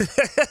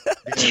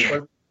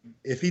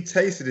 if he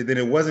tasted it, then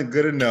it wasn't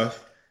good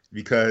enough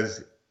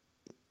because,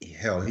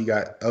 hell, he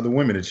got other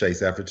women to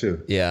chase after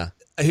too. Yeah.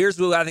 Here's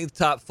what I think the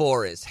top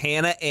four is: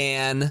 Hannah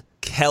Ann,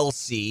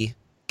 Kelsey,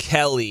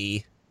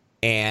 Kelly,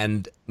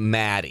 and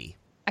Maddie.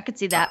 I could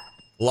see that.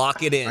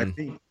 Lock it I in.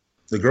 think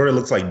the girl that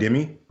looks like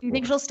Demi, Do you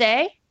think she'll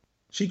stay?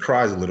 she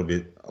cries a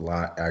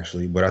lot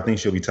actually, but I think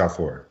she'll be top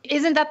 4.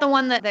 Isn't that the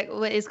one that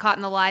is caught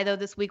in the lie though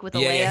this week with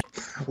Yeah, Alea?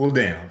 Well,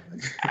 damn.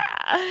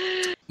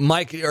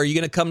 Mike, are you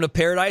going to come to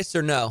Paradise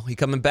or no? You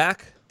coming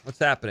back? What's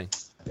happening?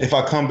 If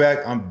I come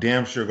back, I'm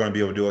damn sure going to be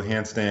able to do a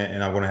handstand,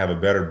 and I'm going to have a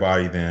better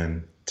body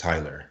than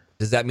Tyler.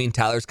 Does that mean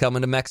Tyler's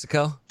coming to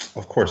Mexico?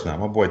 Of course not.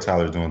 My boy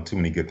Tyler's doing too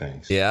many good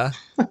things. Yeah.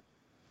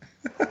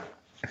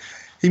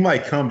 He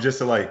might come just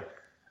to like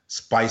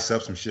spice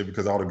up some shit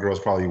because all the girls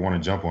probably want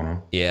to jump on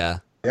him. Yeah.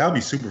 That'll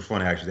be super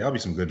fun, actually. That'll be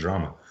some good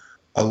drama.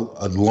 A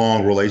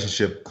long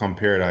relationship come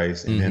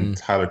Paradise, and then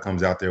Tyler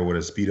comes out there with a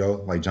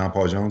Speedo like John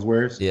Paul Jones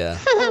wears. Yeah.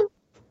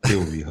 It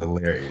would be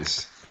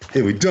hilarious.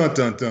 It would dun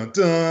dun dun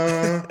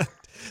dun. And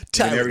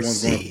Tyler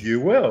everyone's going to C.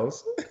 view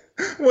Wells.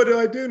 What do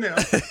I do now?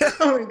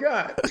 Oh my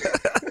God.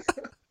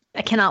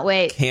 I cannot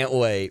wait. Can't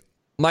wait.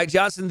 Mike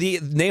Johnson, the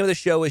name of the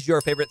show is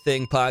Your Favorite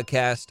Thing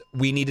podcast.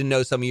 We need to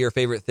know some of your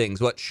favorite things.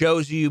 What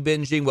shows are you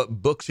binging?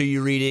 What books are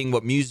you reading?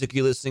 What music are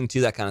you listening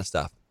to? That kind of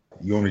stuff.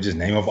 You want me to just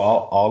name off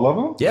all of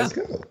them? Yeah. Let's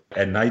go.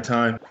 At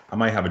nighttime, I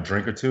might have a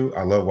drink or two.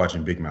 I love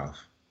watching Big Mouth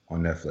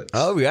on Netflix.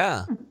 Oh,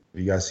 yeah. Have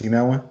you guys seen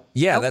that one?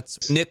 Yeah,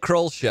 that's Nick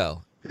Kroll's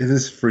show. It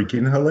is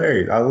freaking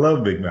hilarious. I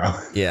love Big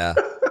Mouth. Yeah.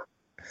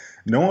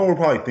 No one will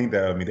probably think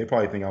that of me. They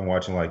probably think I'm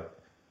watching like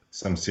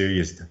some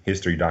serious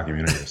history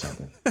documentary or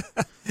something.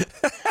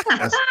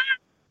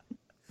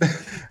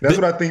 That's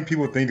what I think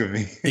people think of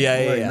me. Yeah,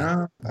 Like, yeah.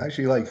 Nah, I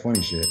actually like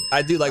funny shit.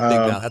 I do like Big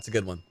Mouth. That's a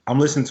good one. I'm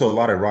listening to a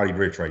lot of Roddy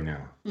Ricch right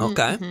now.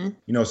 Okay.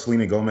 You know,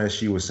 Selena Gomez,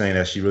 she was saying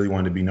that she really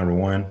wanted to be number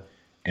one.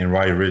 And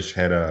Roddy Ricch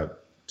had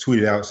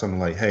tweeted out something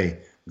like, hey,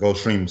 go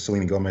stream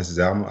Selena Gomez's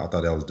album. I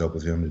thought that was dope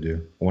of him to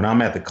do. When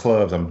I'm at the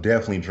clubs, I'm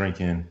definitely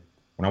drinking,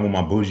 when I'm with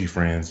my bougie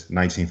friends,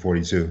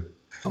 1942.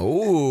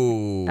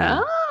 Ooh.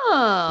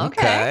 Oh,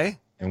 okay.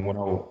 And when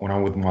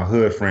I'm with my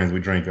hood friends, we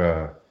drink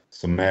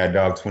some Mad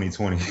Dog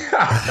 2020.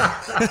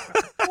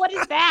 What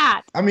is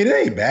that? I mean, it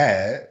ain't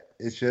bad.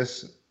 It's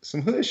just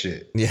some hood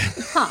shit. Yeah.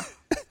 Huh.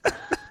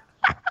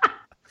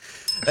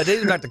 That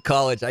takes me back to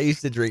college. I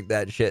used to drink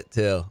that shit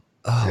too.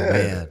 Oh, Yeah.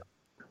 man.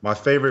 My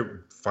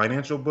favorite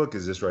financial book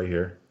is this right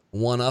here.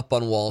 One Up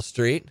on Wall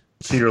Street.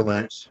 Peter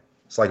Lynch.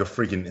 It's like a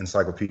freaking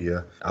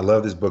encyclopedia. I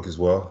love this book as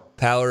well.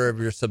 Power of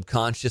Your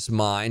Subconscious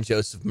Mind,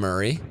 Joseph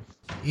Murray.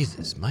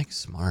 Jesus, Mike's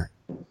smart.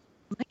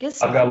 I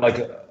guess I've got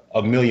like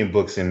a million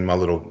books in my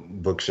little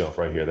bookshelf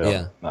right here that Yeah.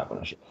 I'm not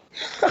going to show.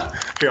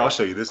 Here, I'll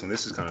show you this one.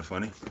 This is kind of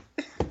funny.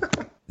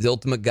 The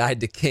Ultimate Guide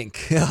to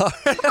Kink.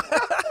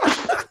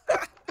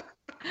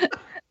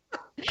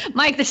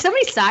 Mike, there's so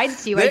many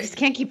sides to you. I just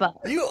can't keep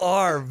up. You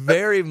are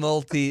very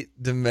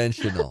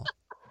multi-dimensional.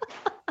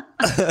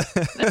 Yeah.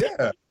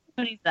 So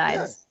many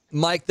sides.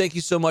 Mike, thank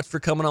you so much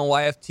for coming on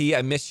YFT.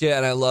 I miss you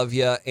and I love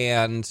you.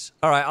 And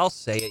all right, I'll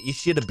say it. You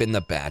should have been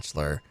the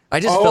Bachelor. I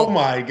just Oh felt.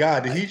 my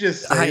God! Did he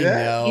just say I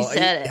that? know. He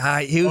said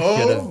it. You should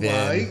Oh have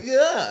been. my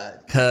God!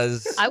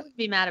 Because I would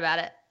be mad about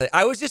it.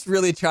 I was just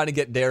really trying to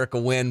get Derek a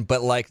win,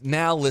 but like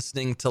now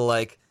listening to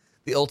like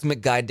the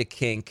Ultimate Guide to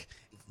Kink,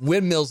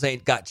 windmills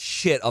ain't got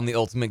shit on the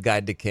Ultimate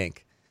Guide to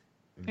Kink.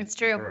 It's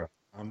true. Bro,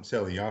 I'm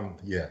telling you,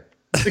 yeah.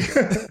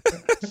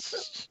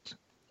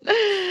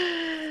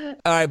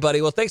 All right,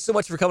 buddy. Well, thanks so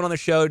much for coming on the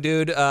show,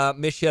 dude.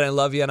 Miss you and I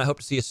love you, and I hope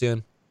to see you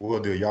soon. We'll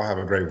do. Y'all have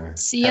a great one.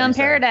 See you Happy on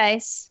Saturday.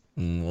 Paradise.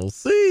 We'll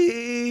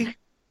see.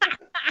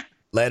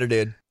 Later,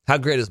 dude. How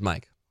great is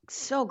Mike?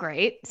 So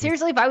great.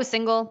 Seriously, if I was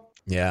single,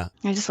 Yeah.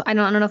 I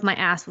don't know if my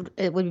ass would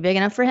be big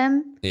enough for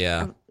him.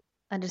 Yeah.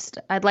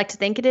 I'd like to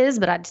think it is,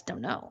 but I just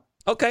don't know.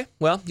 Okay.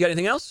 Well, you got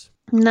anything else?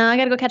 No, I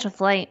got to go catch a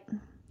flight.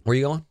 Where are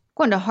you going?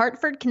 Going to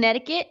Hartford,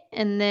 Connecticut,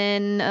 and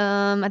then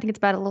I think it's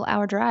about a little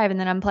hour drive, and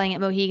then I'm playing at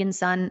Mohegan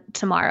Sun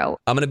tomorrow.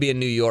 I'm going to be in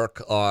New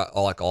York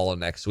all of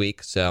next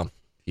week. So if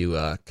you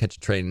catch a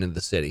train into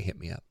the city, hit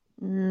me up.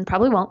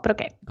 Probably won't, but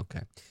okay.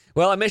 Okay.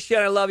 Well, I miss you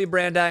and I love you,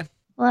 Brandi.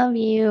 Love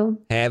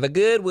you. Have a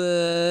good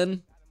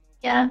one.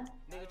 Yeah.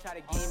 Nigga try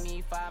to give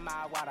me 5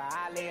 mile water.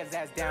 I lay his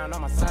ass down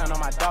on my son, on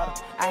my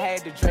daughter. I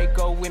had the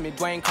Draco with me,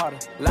 Dwayne Carter.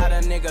 Lot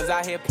of niggas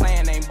out here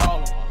playing, ain't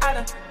ballin'. I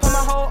done put my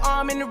whole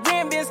arm in the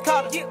rim, Vince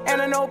Carter.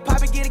 And I know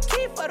Poppy get a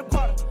key for the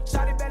quarter.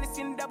 Shawty barely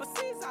seen the double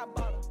C's, I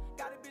bought her.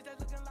 Got a bitch that's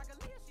looking like a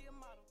Leah, she a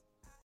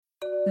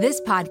model. This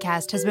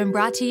podcast has been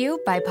brought to you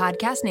by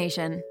Podcast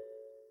Nation.